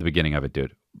 dude. The beginning of it,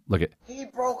 dude. Look at. He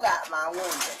broke out my window.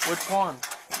 Which one?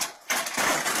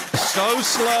 So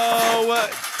slow.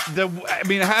 I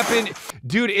mean, it happened,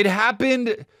 dude. It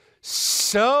happened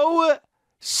so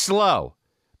slow.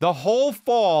 The whole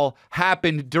fall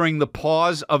happened during the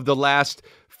pause of the last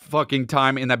fucking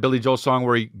time in that Billy Joel song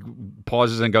where he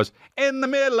pauses and goes, in the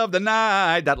middle of the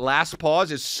night. That last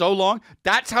pause is so long.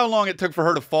 That's how long it took for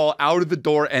her to fall out of the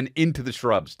door and into the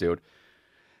shrubs, dude.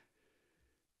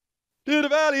 To the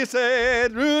valley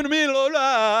said, through the middle of the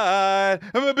night,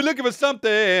 I'm gonna be looking for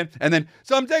something. And then,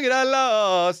 something that I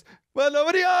lost, but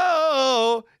nobody,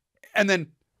 oh. And then,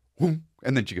 whoom,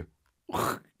 and then she go,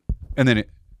 and then it,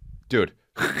 dude.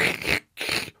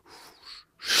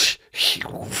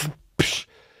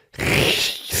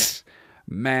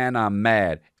 Man, I'm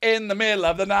mad. In the middle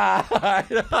of the night.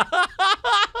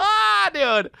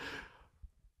 Dude.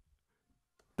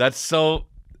 That's so,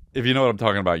 if you know what I'm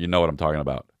talking about, you know what I'm talking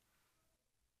about.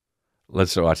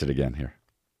 Let's watch it again here.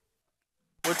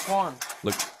 Which one?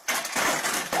 Look.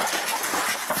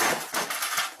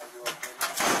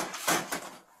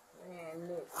 Man,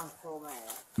 Nick, I'm so mad.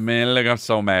 Man, look, I'm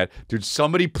so mad. Dude,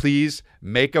 somebody please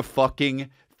make a fucking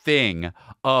thing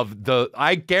of the,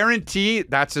 I guarantee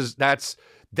that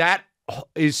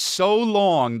is so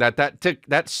long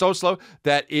that's so slow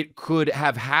that it could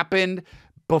have happened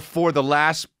before the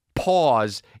last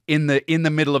pause in the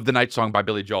middle of the night song by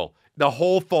Billy Joel. The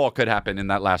whole fall could happen in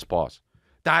that last pause.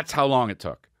 That's how long it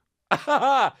took.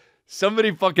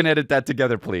 Somebody fucking edit that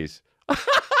together, please.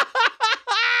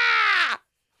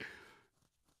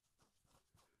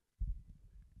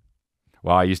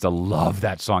 Wow, I used to love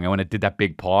that song. And when it did that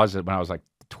big pause when I was like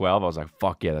 12, I was like,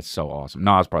 fuck yeah, that's so awesome.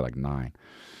 No, I was probably like 9.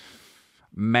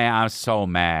 Man, I'm so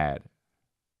mad.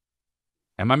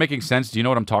 Am I making sense? Do you know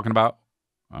what I'm talking about?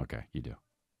 Okay, you do.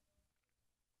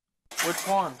 Which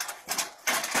one?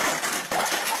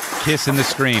 Kiss in the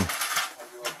screen.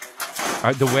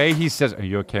 The way he says, are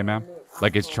you okay, ma'am?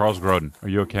 Like it's Charles Grodin. Are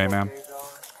you okay, ma'am? Call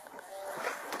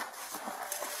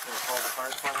the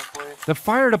fire department for you? The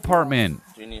fire department.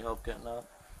 Do you need help getting up?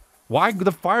 Why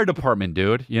the fire department,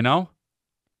 dude? You know?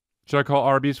 Should I call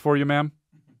Arby's for you, ma'am?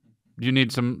 Do you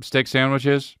need some steak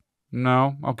sandwiches?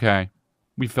 No? Okay.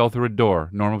 We fell through a door.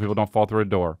 Normal people don't fall through a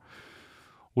door.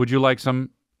 Would you like a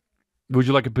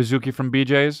Pizookie from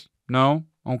BJ's? No?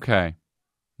 Okay.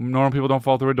 Normal people don't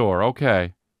fall through a door.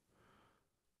 Okay.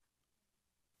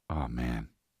 Oh, man.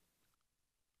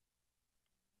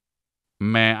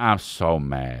 Man, I'm so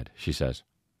mad, she says.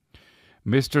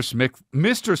 Mr.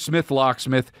 Smith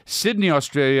Locksmith, Sydney,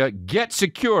 Australia. Get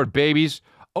secured, babies.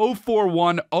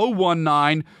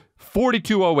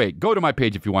 041-019-4208. Go to my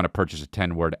page if you want to purchase a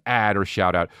 10-word ad or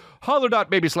shout out.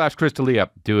 Holler.baby/Crystalia.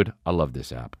 Dude, I love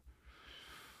this app.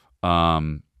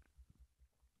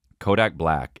 Kodak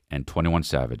Black and 21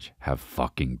 Savage have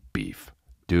fucking beef.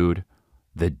 Dude,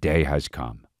 the day has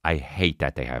come. I hate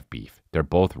that they have beef. They're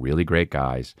both really great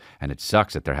guys, and it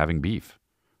sucks that they're having beef.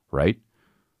 Right?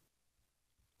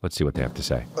 Let's see what they have to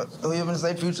say. Who you gonna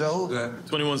say, Future? Who?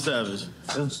 21 Savage.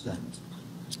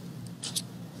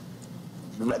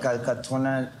 Cause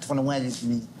 21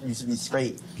 used to be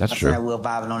straight. That's true. We were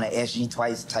vibing on that SG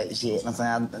twice type shit. I'm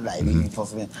saying, like, we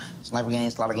supposed to be sniper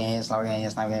game, slaughter game,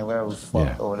 whatever the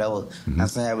fuck or whatever. I'm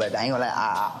saying, but I ain't gonna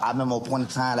I remember a point in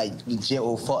time, like, the shit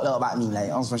was fucked up about me, like,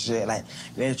 on some shit, like,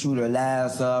 very true to the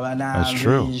last right now. That's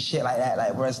true. Shit like that,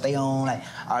 like, bro, stay on, like,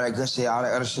 all that good shit, all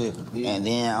that other shit. And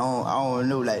then I don't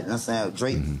know, like, I'm saying,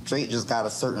 Drake just got a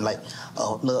certain, like,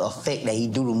 a little effect that he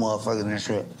do to motherfuckers and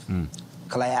shit.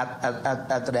 Cause like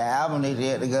after the album they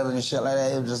did together and shit like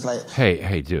that, it was just like,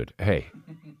 hey,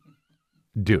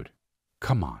 dude,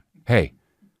 come on, hey,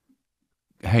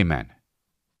 man,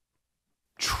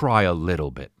 try a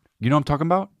little bit. You know what I'm talking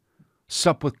about?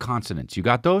 Sup with consonants. You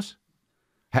got those?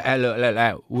 Hey, look,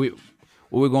 what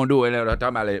we gonna do? Talking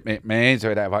about man,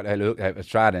 so that look,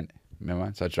 Trident.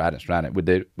 Remember, so Trident with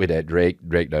that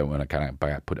Drake though, when I kind of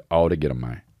put it all together,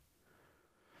 man.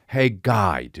 Hey,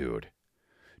 guy, dude.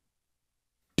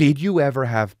 Did you ever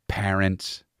have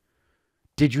parents?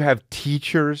 Did you have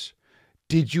teachers?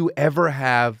 Did you ever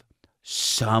have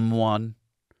someone?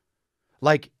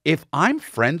 Like, if I'm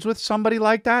friends with somebody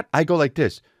like that, I go like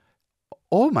this.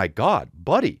 Oh my God,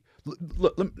 buddy.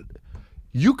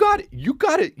 You got it.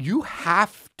 You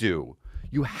have to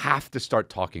start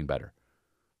talking better.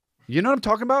 You know what I'm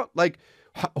talking about? Like,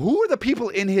 who are the people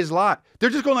in his lot?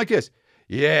 They're just going like this.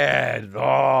 Yeah.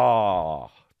 Oh.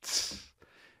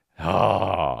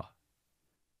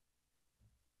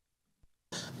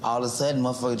 all of a sudden,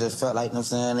 motherfucker just felt like, you know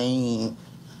what I'm saying, they ain't.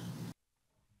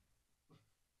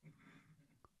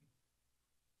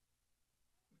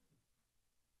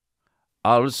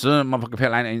 All of a sudden, motherfucker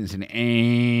felt like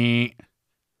ain't.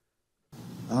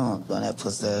 Oh, doing that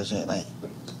pussy ass shit, like,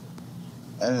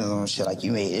 I don't know, shit, like,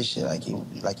 you made this shit, like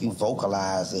you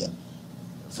vocalize it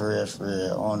for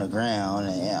real, on the ground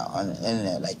and on the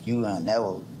internet, like, you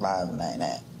never vibe like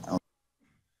that.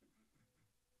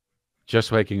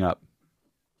 Just waking up.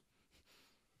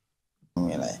 I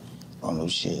mean, like, on no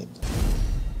shit. And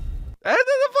then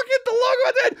the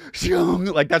logo then,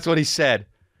 like, that's what he said.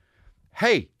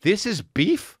 Hey, this is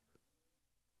beef?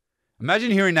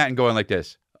 Imagine hearing that and going like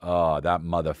this. Oh, that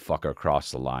motherfucker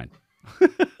crossed the line.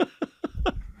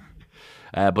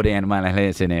 But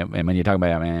when you talk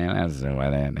about,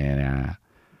 man,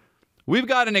 we've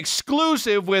got an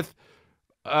exclusive with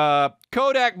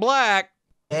Kodak Black.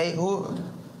 Hey, who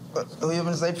you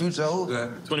gonna say, Future? Who?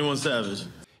 21 Savage.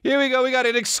 Here we go. We got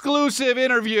an exclusive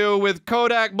interview with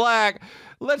Kodak Black.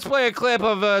 Let's play a clip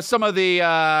of some of the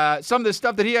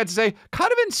stuff that he had to say.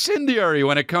 Kind of incendiary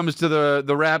when it comes to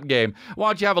the rap game. Why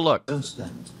don't you have a look? Cause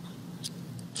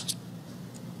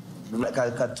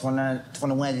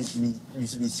 21 used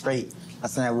to be straight. I'm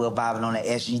saying, we were vibing on that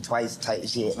SG twice type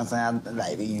shit. I'm saying,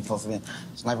 like, you supposed to be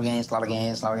sniper game, slaughter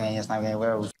game,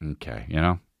 whatever. Okay, you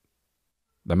know?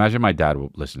 Imagine my dad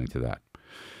listening to that.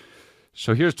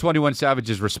 So here's 21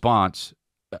 Savage's response,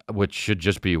 which should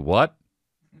just be what?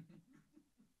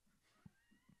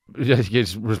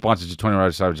 His response to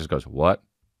 21 Savage just goes, what?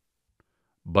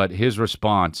 But his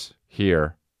response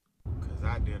here. Because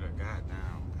I did a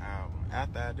goddamn album.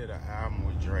 After I did an album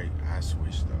with Drake, I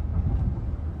switched up.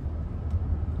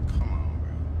 Come on,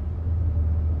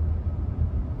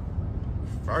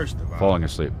 bro. First of all. Falling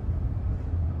asleep.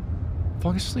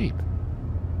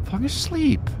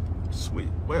 Switch.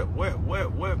 What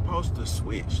supposed to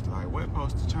switch? Like, what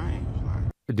supposed to change?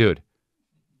 Like, dude,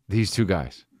 these two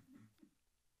guys.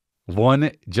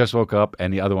 One just woke up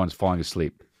and the other one's falling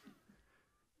asleep.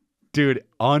 Dude,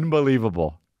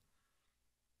 unbelievable.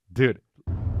 Dude.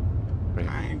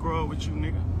 I ain't grow up with you,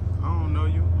 nigga. I don't know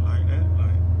you like that.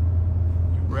 Like,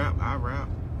 you rap, I rap.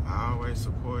 I always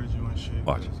supported you and shit.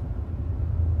 Watch.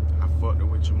 I fucked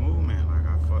with your movement. Like,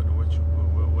 I fucked with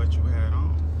what you had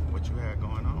on. What you had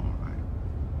going on. Like,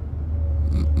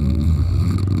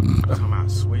 talking about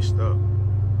switched up.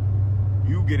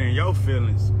 You get in your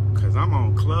feelings, cause I'm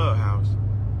on Clubhouse,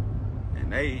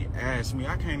 and they asked me.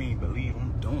 I can't even believe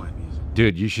I'm doing this.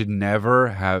 Dude, you should never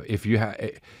have. If you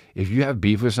have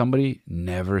beef with somebody,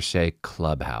 never say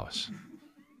Clubhouse.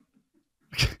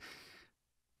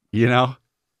 You know.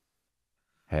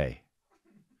 Hey,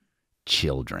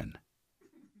 children.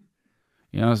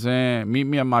 You know what I'm saying? Meet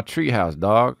me at my treehouse,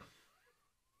 dog.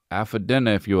 After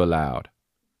dinner, if you allowed.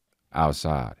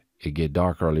 Outside. It get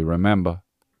dark early, remember?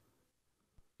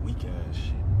 Weak ass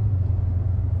shit.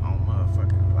 On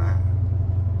motherfucking live.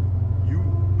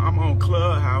 I'm on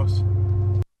Clubhouse.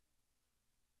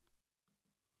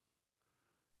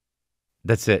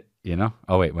 That's it, you know?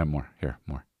 Oh, wait, one more. Here,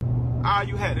 more. All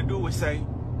you had to do was say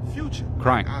Future.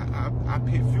 Crying. I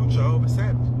picked Future over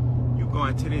Savage. You go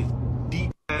into this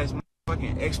deep ass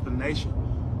motherfucking explanation.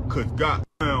 Cause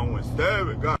goddamn,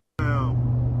 27,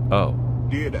 goddamn. Oh.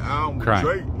 Did the album with Crying.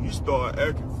 Drake, you start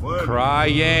acting funny.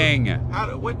 Crying.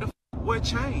 What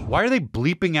changed? Why are they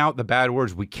bleeping out the bad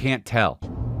words? We can't tell.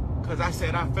 Cause I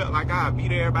said I felt like I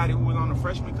beat everybody who was on the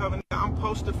freshman cover. Nigga, I'm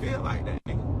supposed to feel like that,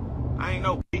 nigga. I ain't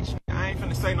no bitch. I ain't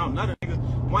finna say no nothing, nigga.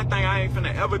 One thing I ain't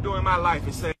finna ever do in my life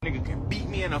is say a nigga can beat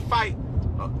me in a fight,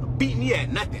 beat me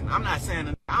at nothing. I'm not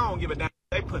saying I don't give a damn.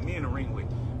 They put me in the ring with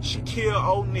Shaquille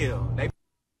O'Neal.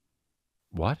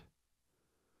 What?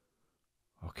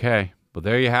 Okay. Well,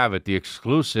 there you have it. The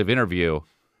exclusive interview.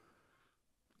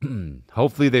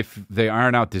 Hopefully they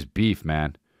iron out this beef,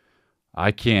 man.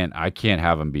 I can't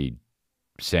have them be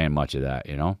saying much of that,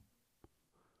 you know?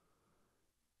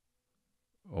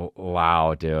 Oh,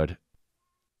 wow, dude.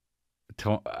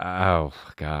 Oh,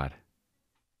 God.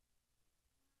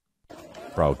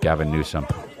 Bro, Gavin Newsom.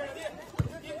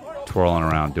 Twirling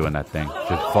around doing that thing.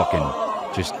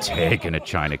 Just taking a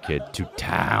China kid to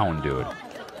town, dude.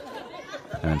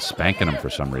 And then spanking him for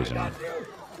some reason.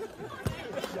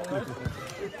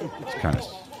 It's kind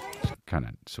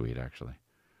of sweet, actually.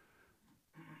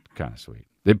 Kind of sweet.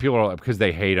 The people are, because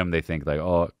they hate him, they think like,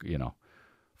 oh, you know,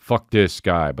 fuck this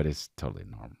guy, but it's totally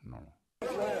normal.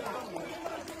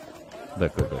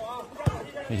 Look.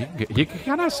 He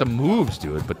kind of has some moves,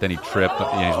 dude, but then he tripped.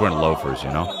 Yeah, he's wearing loafers, you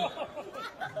know.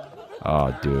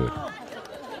 Oh, dude.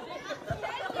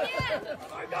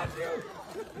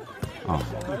 Oh.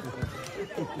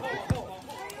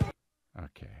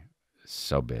 Okay.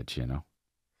 So bitch, you know.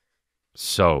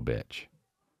 So bitch.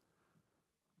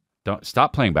 Don't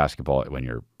stop playing basketball when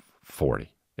you're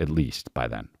 40, at least by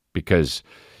then, because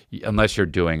unless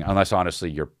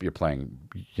honestly you're playing,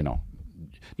 you know,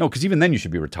 no, because even then you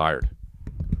should be retired,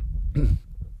 you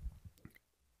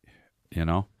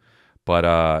know.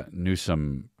 But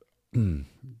Newsom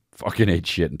fucking ate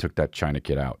shit and took that China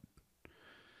kid out.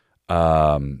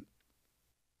 Oh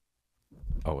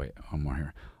wait, one more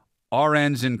here.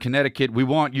 RNs in Connecticut, we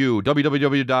want you.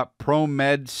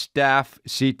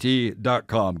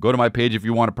 www.promedstaffct.com. Go to my page if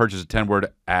you want to purchase a 10-word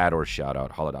ad or shout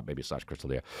out.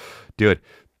 Holla.baby/Crystalia. Dude.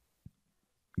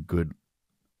 Good.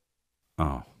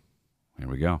 Oh, here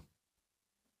we go.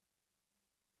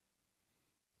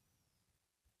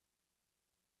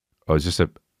 Oh,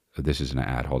 this is an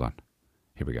ad. Hold on.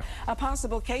 Here we go. A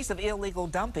possible case of illegal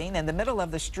dumping in the middle of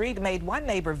the street made one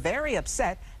neighbor very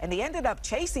upset, and he ended up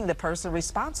chasing the person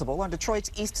responsible on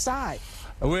Detroit's east side.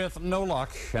 With no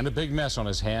luck and a big mess on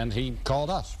his hand, he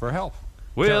called us for help.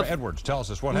 With Tara Edwards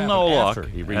tells us what happened no after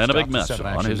luck he reached and a out big to mess 7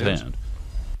 on Action his News. hand.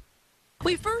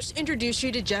 We first introduced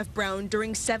you to Jeff Brown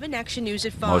during 7 Action News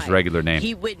at 5. Most regular name.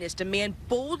 He witnessed a man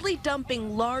boldly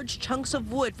dumping large chunks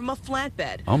of wood from a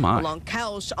flatbed along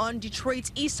cows on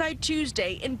Detroit's east side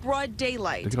Tuesday in broad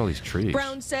daylight. Look at all these trees.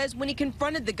 Brown says when he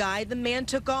confronted the guy, the man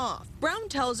took off. Brown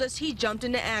tells us he jumped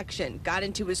into action, got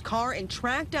into his car, and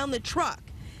tracked down the truck.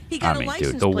 He got a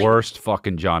license dude, the plate worst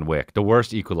fucking John Wick. The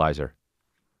worst Equalizer.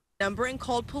 number and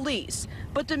called police.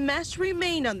 But the mess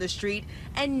remained on the street,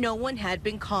 and no one had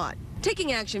been caught.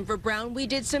 Taking action for Brown, we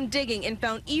did some digging and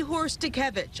found Ihor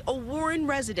Stikevich, a Warren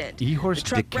resident. Ihor The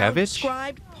truck Brown Stikevich?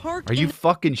 described parked Are you in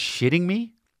fucking shitting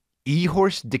me? Ihor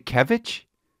Stikevich?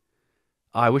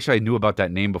 I wish I knew about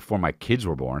that name before my kids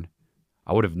were born.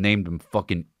 I would have named him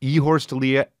fucking Ihor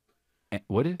Stalia.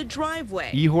 What is the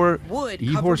driveway. Ihor? Wood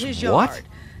Ihor's covered his what? yard.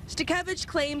 Stikevich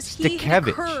claims he hit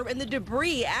a curb and the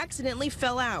debris accidentally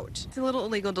fell out. It's a little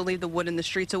illegal to leave the wood in the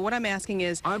street, so what I'm asking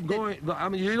is... I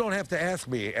mean, you don't have to ask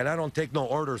me, and I don't take no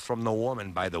orders from no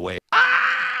woman, by the way.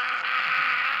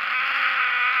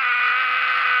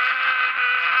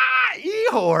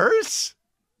 Ihors?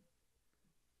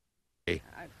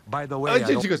 By the way,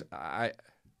 she goes, that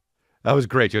was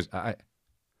great. She goes, A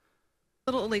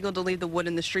little illegal to leave the wood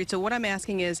in the street, so what I'm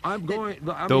asking is...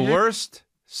 the worst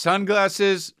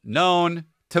sunglasses known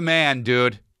to man,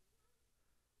 dude.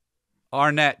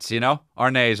 Arnettes, you know?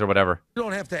 Arnays or whatever. You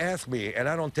don't have to ask me, and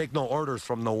I don't take no orders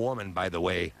from no woman, by the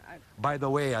way. By the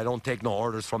way, I don't take no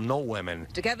orders from no women.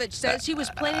 Stikevich says he was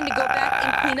planning to go back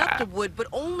and clean up the wood, but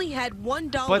only had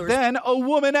 $1 But then a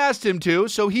woman asked him to,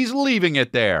 so he's leaving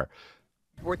it there.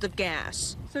 worth of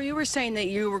gas. So you were saying that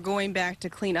you were going back to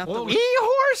clean up the wood?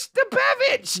 Ihor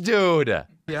Stepevich, dude.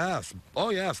 Yes. Oh,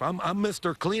 yes. I'm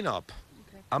Mr. Cleanup.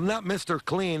 I'm not Mr.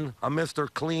 Clean. I'm Mr.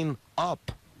 Clean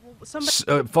Up.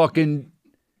 Fucking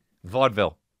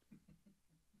vaudeville.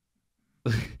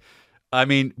 I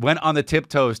mean, went on the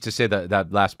tiptoes to say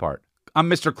that last part. I'm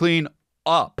Mr. Clean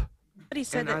Up. Somebody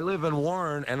said I live in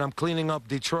Warren, and I'm cleaning up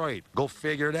Detroit. Go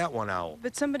figure that one out.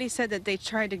 But somebody said that they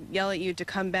tried to yell at you to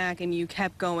come back, and you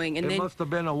kept going. And It must have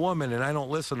been a woman, and I don't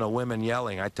listen to women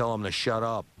yelling. I tell them to shut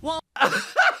up. Well...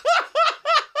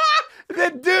 The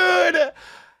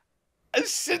dude,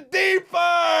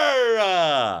 Sadiper.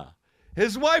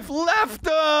 His wife left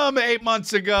him 8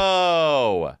 months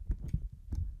ago.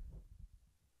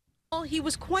 Well, he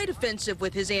was quite offensive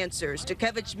with his answers.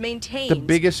 Dukevich maintains The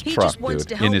biggest he truck, just wants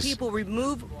dude, to help people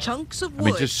remove chunks of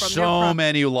wood just from so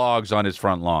many logs on his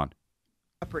front lawn.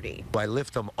 property. I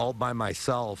lift them all by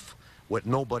myself with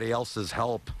nobody else's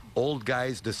help. Old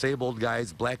guys, disabled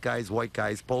guys, black guys, white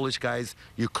guys, Polish guys,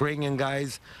 Ukrainian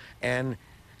guys, and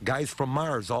guys from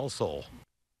Mars also.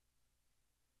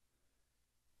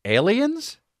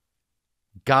 Aliens?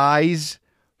 Guys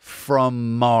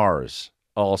from Mars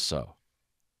also.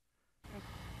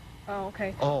 Oh,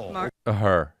 okay. Oh.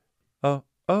 Her.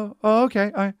 Oh,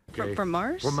 okay. All right. From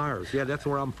Mars? From Mars. Yeah, that's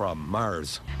where I'm from,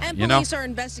 Mars. And police are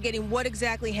investigating what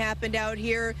exactly happened out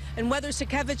here and whether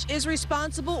Sakevich is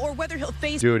responsible or whether he'll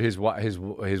face... Dude, his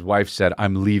wife said,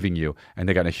 "I'm leaving you," and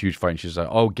they got in a huge fight. And she's like,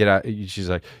 "Oh, get out!" She's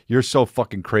like, "You're so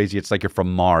fucking crazy. It's like you're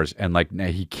from Mars," and like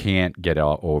he can't get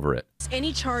over it.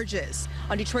 Any charges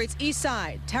on Detroit's east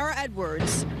side. Tara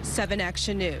Edwards, 7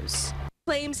 Action News.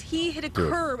 Claims he hit a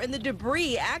curb and the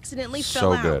debris accidentally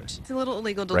fell out. Good. It's a little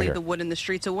illegal to Right leave here. the wood in the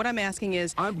street. So what I'm asking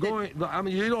is... I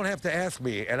mean, you don't have to ask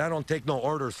me, and I don't take no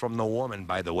orders from no woman,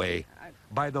 by the way.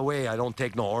 By the way, I don't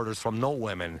take no orders from no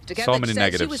women. Dukevich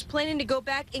says he was planning to go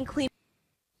back and clean...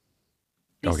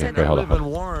 Okay, I live in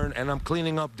Warren, and I'm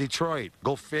cleaning up Detroit.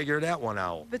 Go figure that one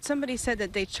out. But somebody said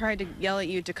that they tried to yell at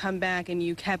you to come back and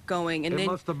you kept going. And It then...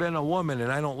 must have been a woman,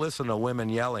 and I don't listen to women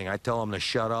yelling. I tell them to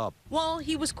shut up. Well,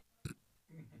 he was...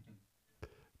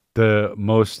 The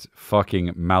most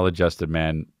fucking maladjusted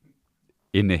man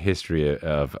in the history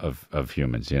of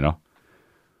humans, you know?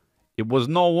 It was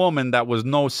no woman that was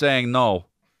no saying no.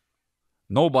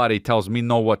 Nobody tells me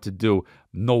no what to do.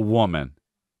 No woman.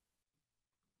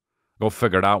 Go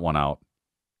figure that one out.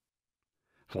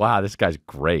 Wow, this guy's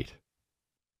great.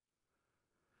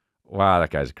 Wow, that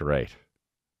guy's great.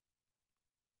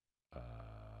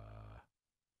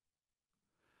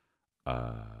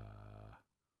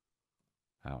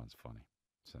 That one's funny.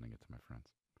 Sending it to my friends.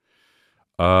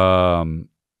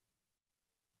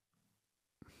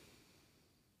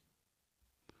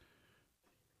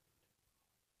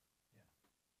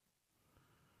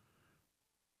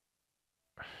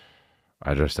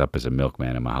 I dressed up as a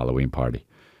milkman in my Halloween party,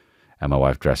 and my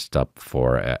wife dressed up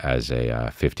as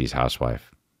a 50s housewife,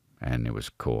 and it was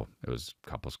cool. It was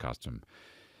couple's costume.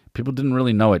 People didn't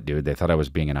really know it, dude. They thought I was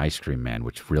being an ice cream man,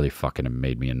 which really fucking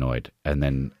made me annoyed. And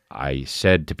then I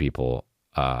said to people,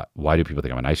 why do people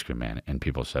think I'm an ice cream man? And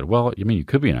people said, well, you mean you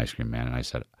could be an ice cream man? And I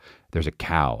said, there's a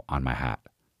cow on my hat.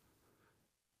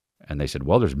 And they said,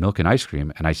 well, there's milk and ice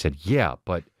cream. And I said, yeah,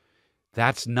 but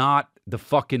that's not the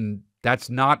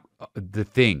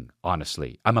thing,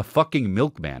 honestly. I'm a fucking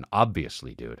milkman,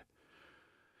 obviously, dude.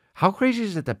 How crazy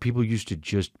is it that people used to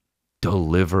just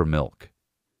deliver milk?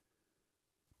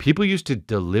 People used to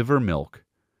deliver milk.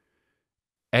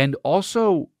 And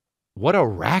also, what a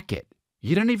racket.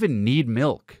 You don't even need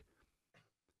milk.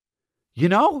 You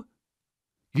know?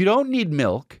 You don't need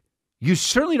milk. You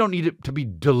certainly don't need it to be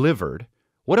delivered.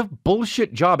 What a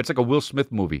bullshit job. It's like a Will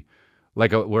Smith movie.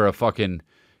 Where a fucking,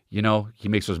 you know, he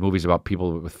makes those movies about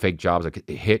people with fake jobs, like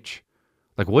Hitch.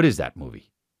 Like, what is that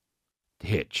movie?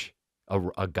 Hitch.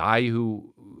 A guy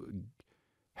who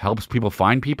helps people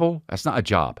find people? That's not a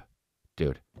job,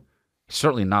 dude.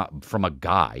 Certainly not from a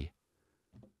guy.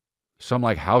 Some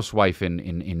like housewife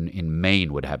in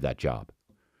Maine would have that job.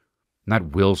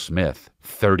 Not Will Smith,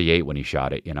 38 when he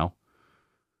shot it, you know?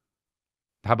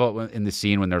 How about in the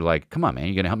scene when they're like, come on, man,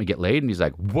 you going to help me get laid? And he's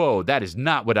like, whoa, that is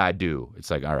not what I do. It's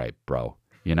like, all right, bro,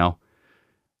 you know?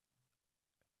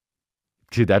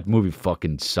 Dude, that movie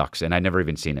fucking sucks. And I never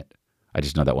even seen it. I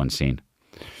just know that one scene.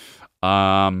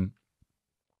 But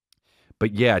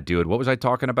yeah, dude, what was I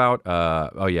talking about?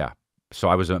 Oh, yeah. So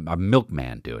I was a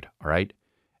milkman, dude, all right?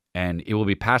 And it will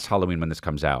be past Halloween when this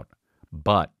comes out.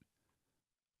 But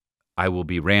I will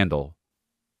be Randall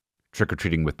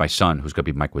trick-or-treating with my son, who's going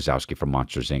to be Mike Wazowski from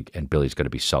Monsters, Inc., and Billy's going to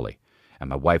be Sully. And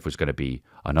my wife was going to be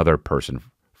another person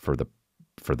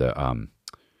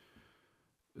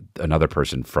another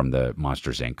person from the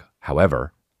Monsters, Inc.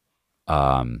 However,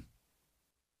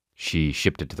 she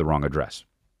shipped it to the wrong address.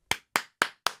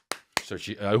 So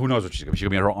she, who knows what she's going to be? She's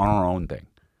going to be on her own thing.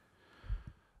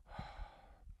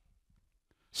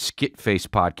 Skitface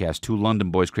Podcast. 2 London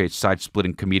boys create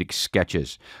side-splitting comedic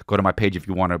sketches. Go to my page if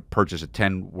you want to purchase a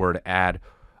 10-word ad.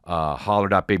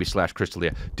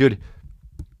 Holler.baby/Crystalia. Dude.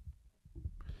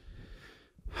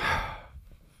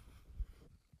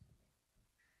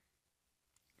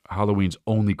 Halloween's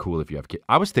only cool if you have kids.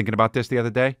 I was thinking about this the other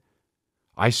day.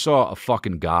 I saw a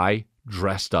fucking guy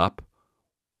dressed up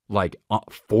like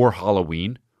for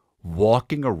Halloween,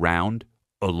 walking around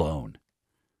alone.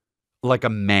 Like a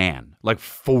man, like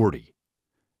 40.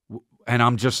 And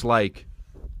I'm just like,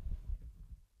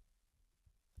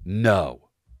 no.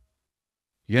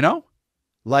 You know?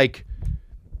 Like,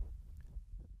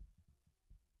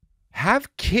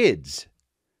 have kids.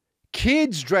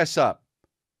 Kids dress up.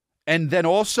 And then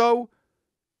also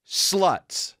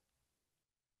sluts.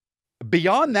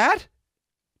 Beyond that,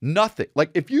 nothing.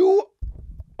 Like, if you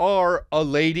are a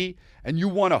lady and you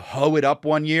want to hoe it up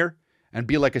one year and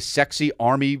be like a sexy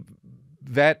army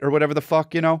vet or whatever the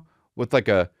fuck, you know, with like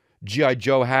a G.I.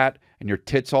 Joe hat and your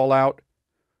tits all out,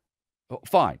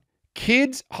 fine.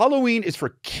 Kids, Halloween is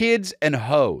for kids and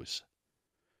hoes.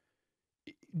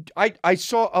 I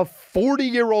saw a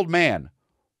 40-year-old man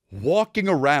walking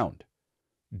around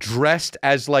dressed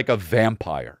as like a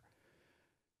vampire.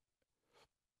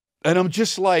 And I'm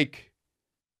just like,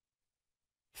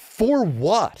 for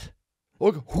what?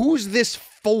 Look, who's this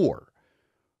for?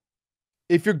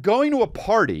 If you're going to a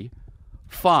party,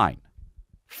 fine,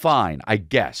 I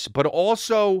guess. But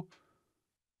also,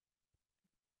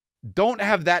 don't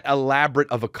have that elaborate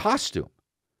of a costume.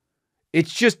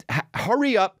 It's just,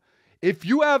 hurry up. If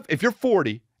you're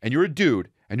 40 and you're a dude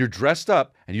and you're dressed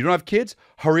up and you don't have kids,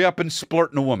 hurry up and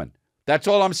splurt in a woman. That's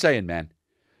all I'm saying, man.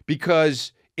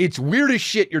 Because it's weird as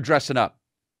shit you're dressing up.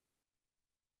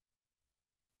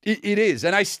 It is.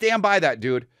 And I stand by that,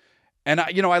 dude. And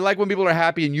I like when people are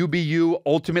happy and you be you,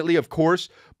 ultimately, of course.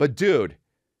 But dude,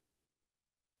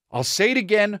 I'll say it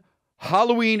again.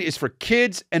 Halloween is for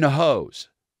kids and hoes.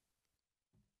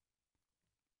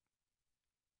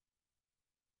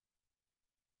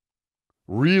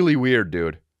 Really weird,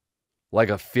 dude. Like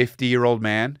a 50-year-old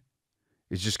man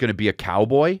is just going to be a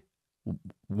cowboy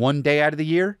one day out of the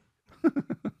year.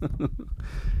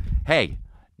 Hey,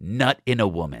 nut in a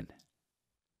woman.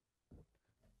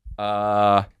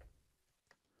 I'm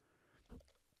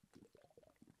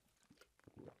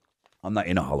not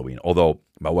into Halloween, although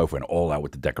my wife went all out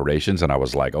with the decorations, and I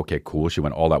was like, okay, cool. She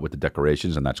went all out with the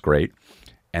decorations, and that's great.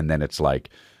 And then it's like,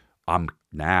 I'm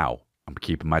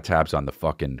keeping my tabs on the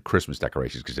fucking Christmas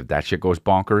decorations, because if that shit goes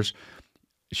bonkers,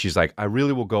 she's like, I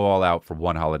really will go all out for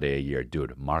one holiday a year.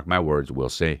 Dude, mark my words, we'll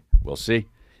see. We'll see.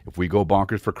 If we go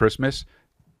bonkers for Christmas,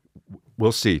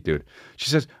 we'll see, dude. She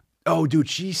says, oh, dude,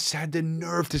 she had the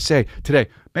nerve to say today,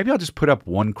 maybe I'll just put up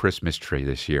one Christmas tree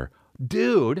this year.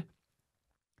 Dude,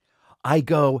 I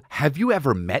go, have you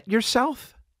ever met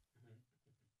yourself?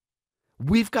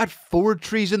 We've got 4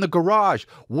 trees in the garage.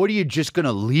 What, are you just going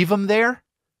to leave them there?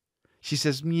 She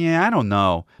says, yeah, I don't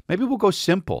know. Maybe we'll go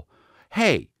simple.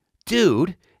 Hey,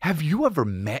 dude, have you ever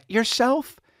met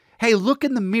yourself? Hey, look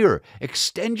in the mirror.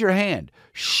 Extend your hand.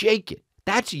 Shake it.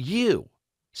 That's you.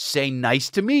 Say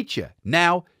nice to meet you.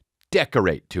 Now,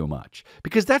 decorate too much.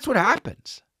 Because that's what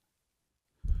happens.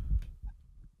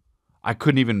 I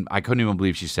couldn't even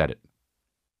believe she said it.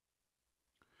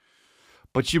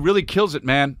 But she really kills it,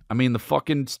 man. I mean, the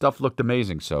fucking stuff looked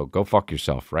amazing, so go fuck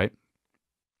yourself, right?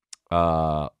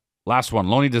 Last one,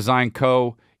 Lonely Design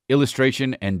Co.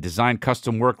 Illustration and design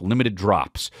custom work, limited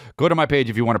drops. Go to my page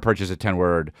if you want to purchase a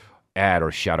 10-word ad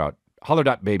or shout out.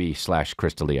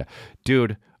 Holler.baby/Crystalia.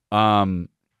 Dude,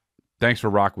 thanks for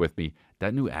rocking with me.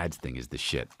 That new ads thing is the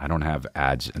shit. I don't have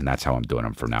ads, and that's how I'm doing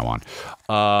them from now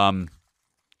on.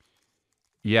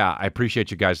 Yeah, I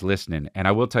appreciate you guys listening. And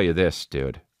I will tell you this,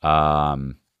 dude. My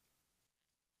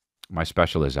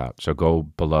special is out. So go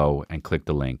below and click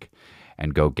the link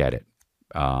and go get it.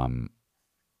 I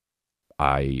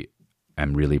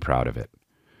am really proud of it.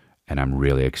 And I'm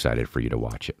really excited for you to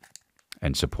watch it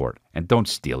and support. And don't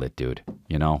steal it, dude.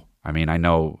 You know? I mean, I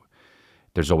know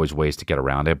there's always ways to get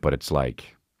around it, but it's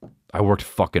like, I worked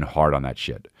fucking hard on that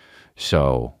shit.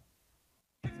 So,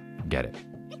 get it.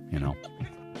 You know?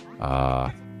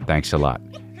 Thanks a lot.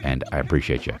 And I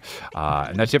appreciate you.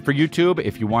 And that's it for YouTube.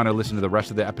 If you want to listen to the rest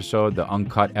of the episode, the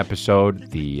uncut episode,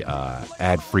 the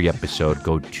ad-free episode,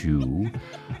 go to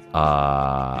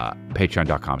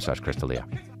patreon.com/Crystalia.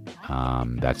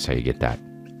 That's how you get that.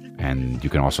 And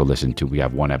you can also listen to, we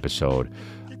have one episode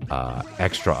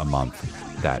extra a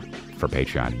month that for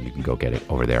Patreon. You can go get it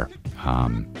over there.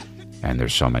 And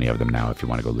there's so many of them now. If you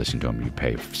want to go listen to them, you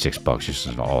pay $6 just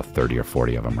as all 30 or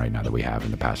 40 of them right now that we have in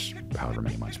the past however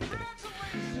many months we did it.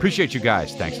 Appreciate you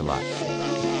guys. Thanks a lot.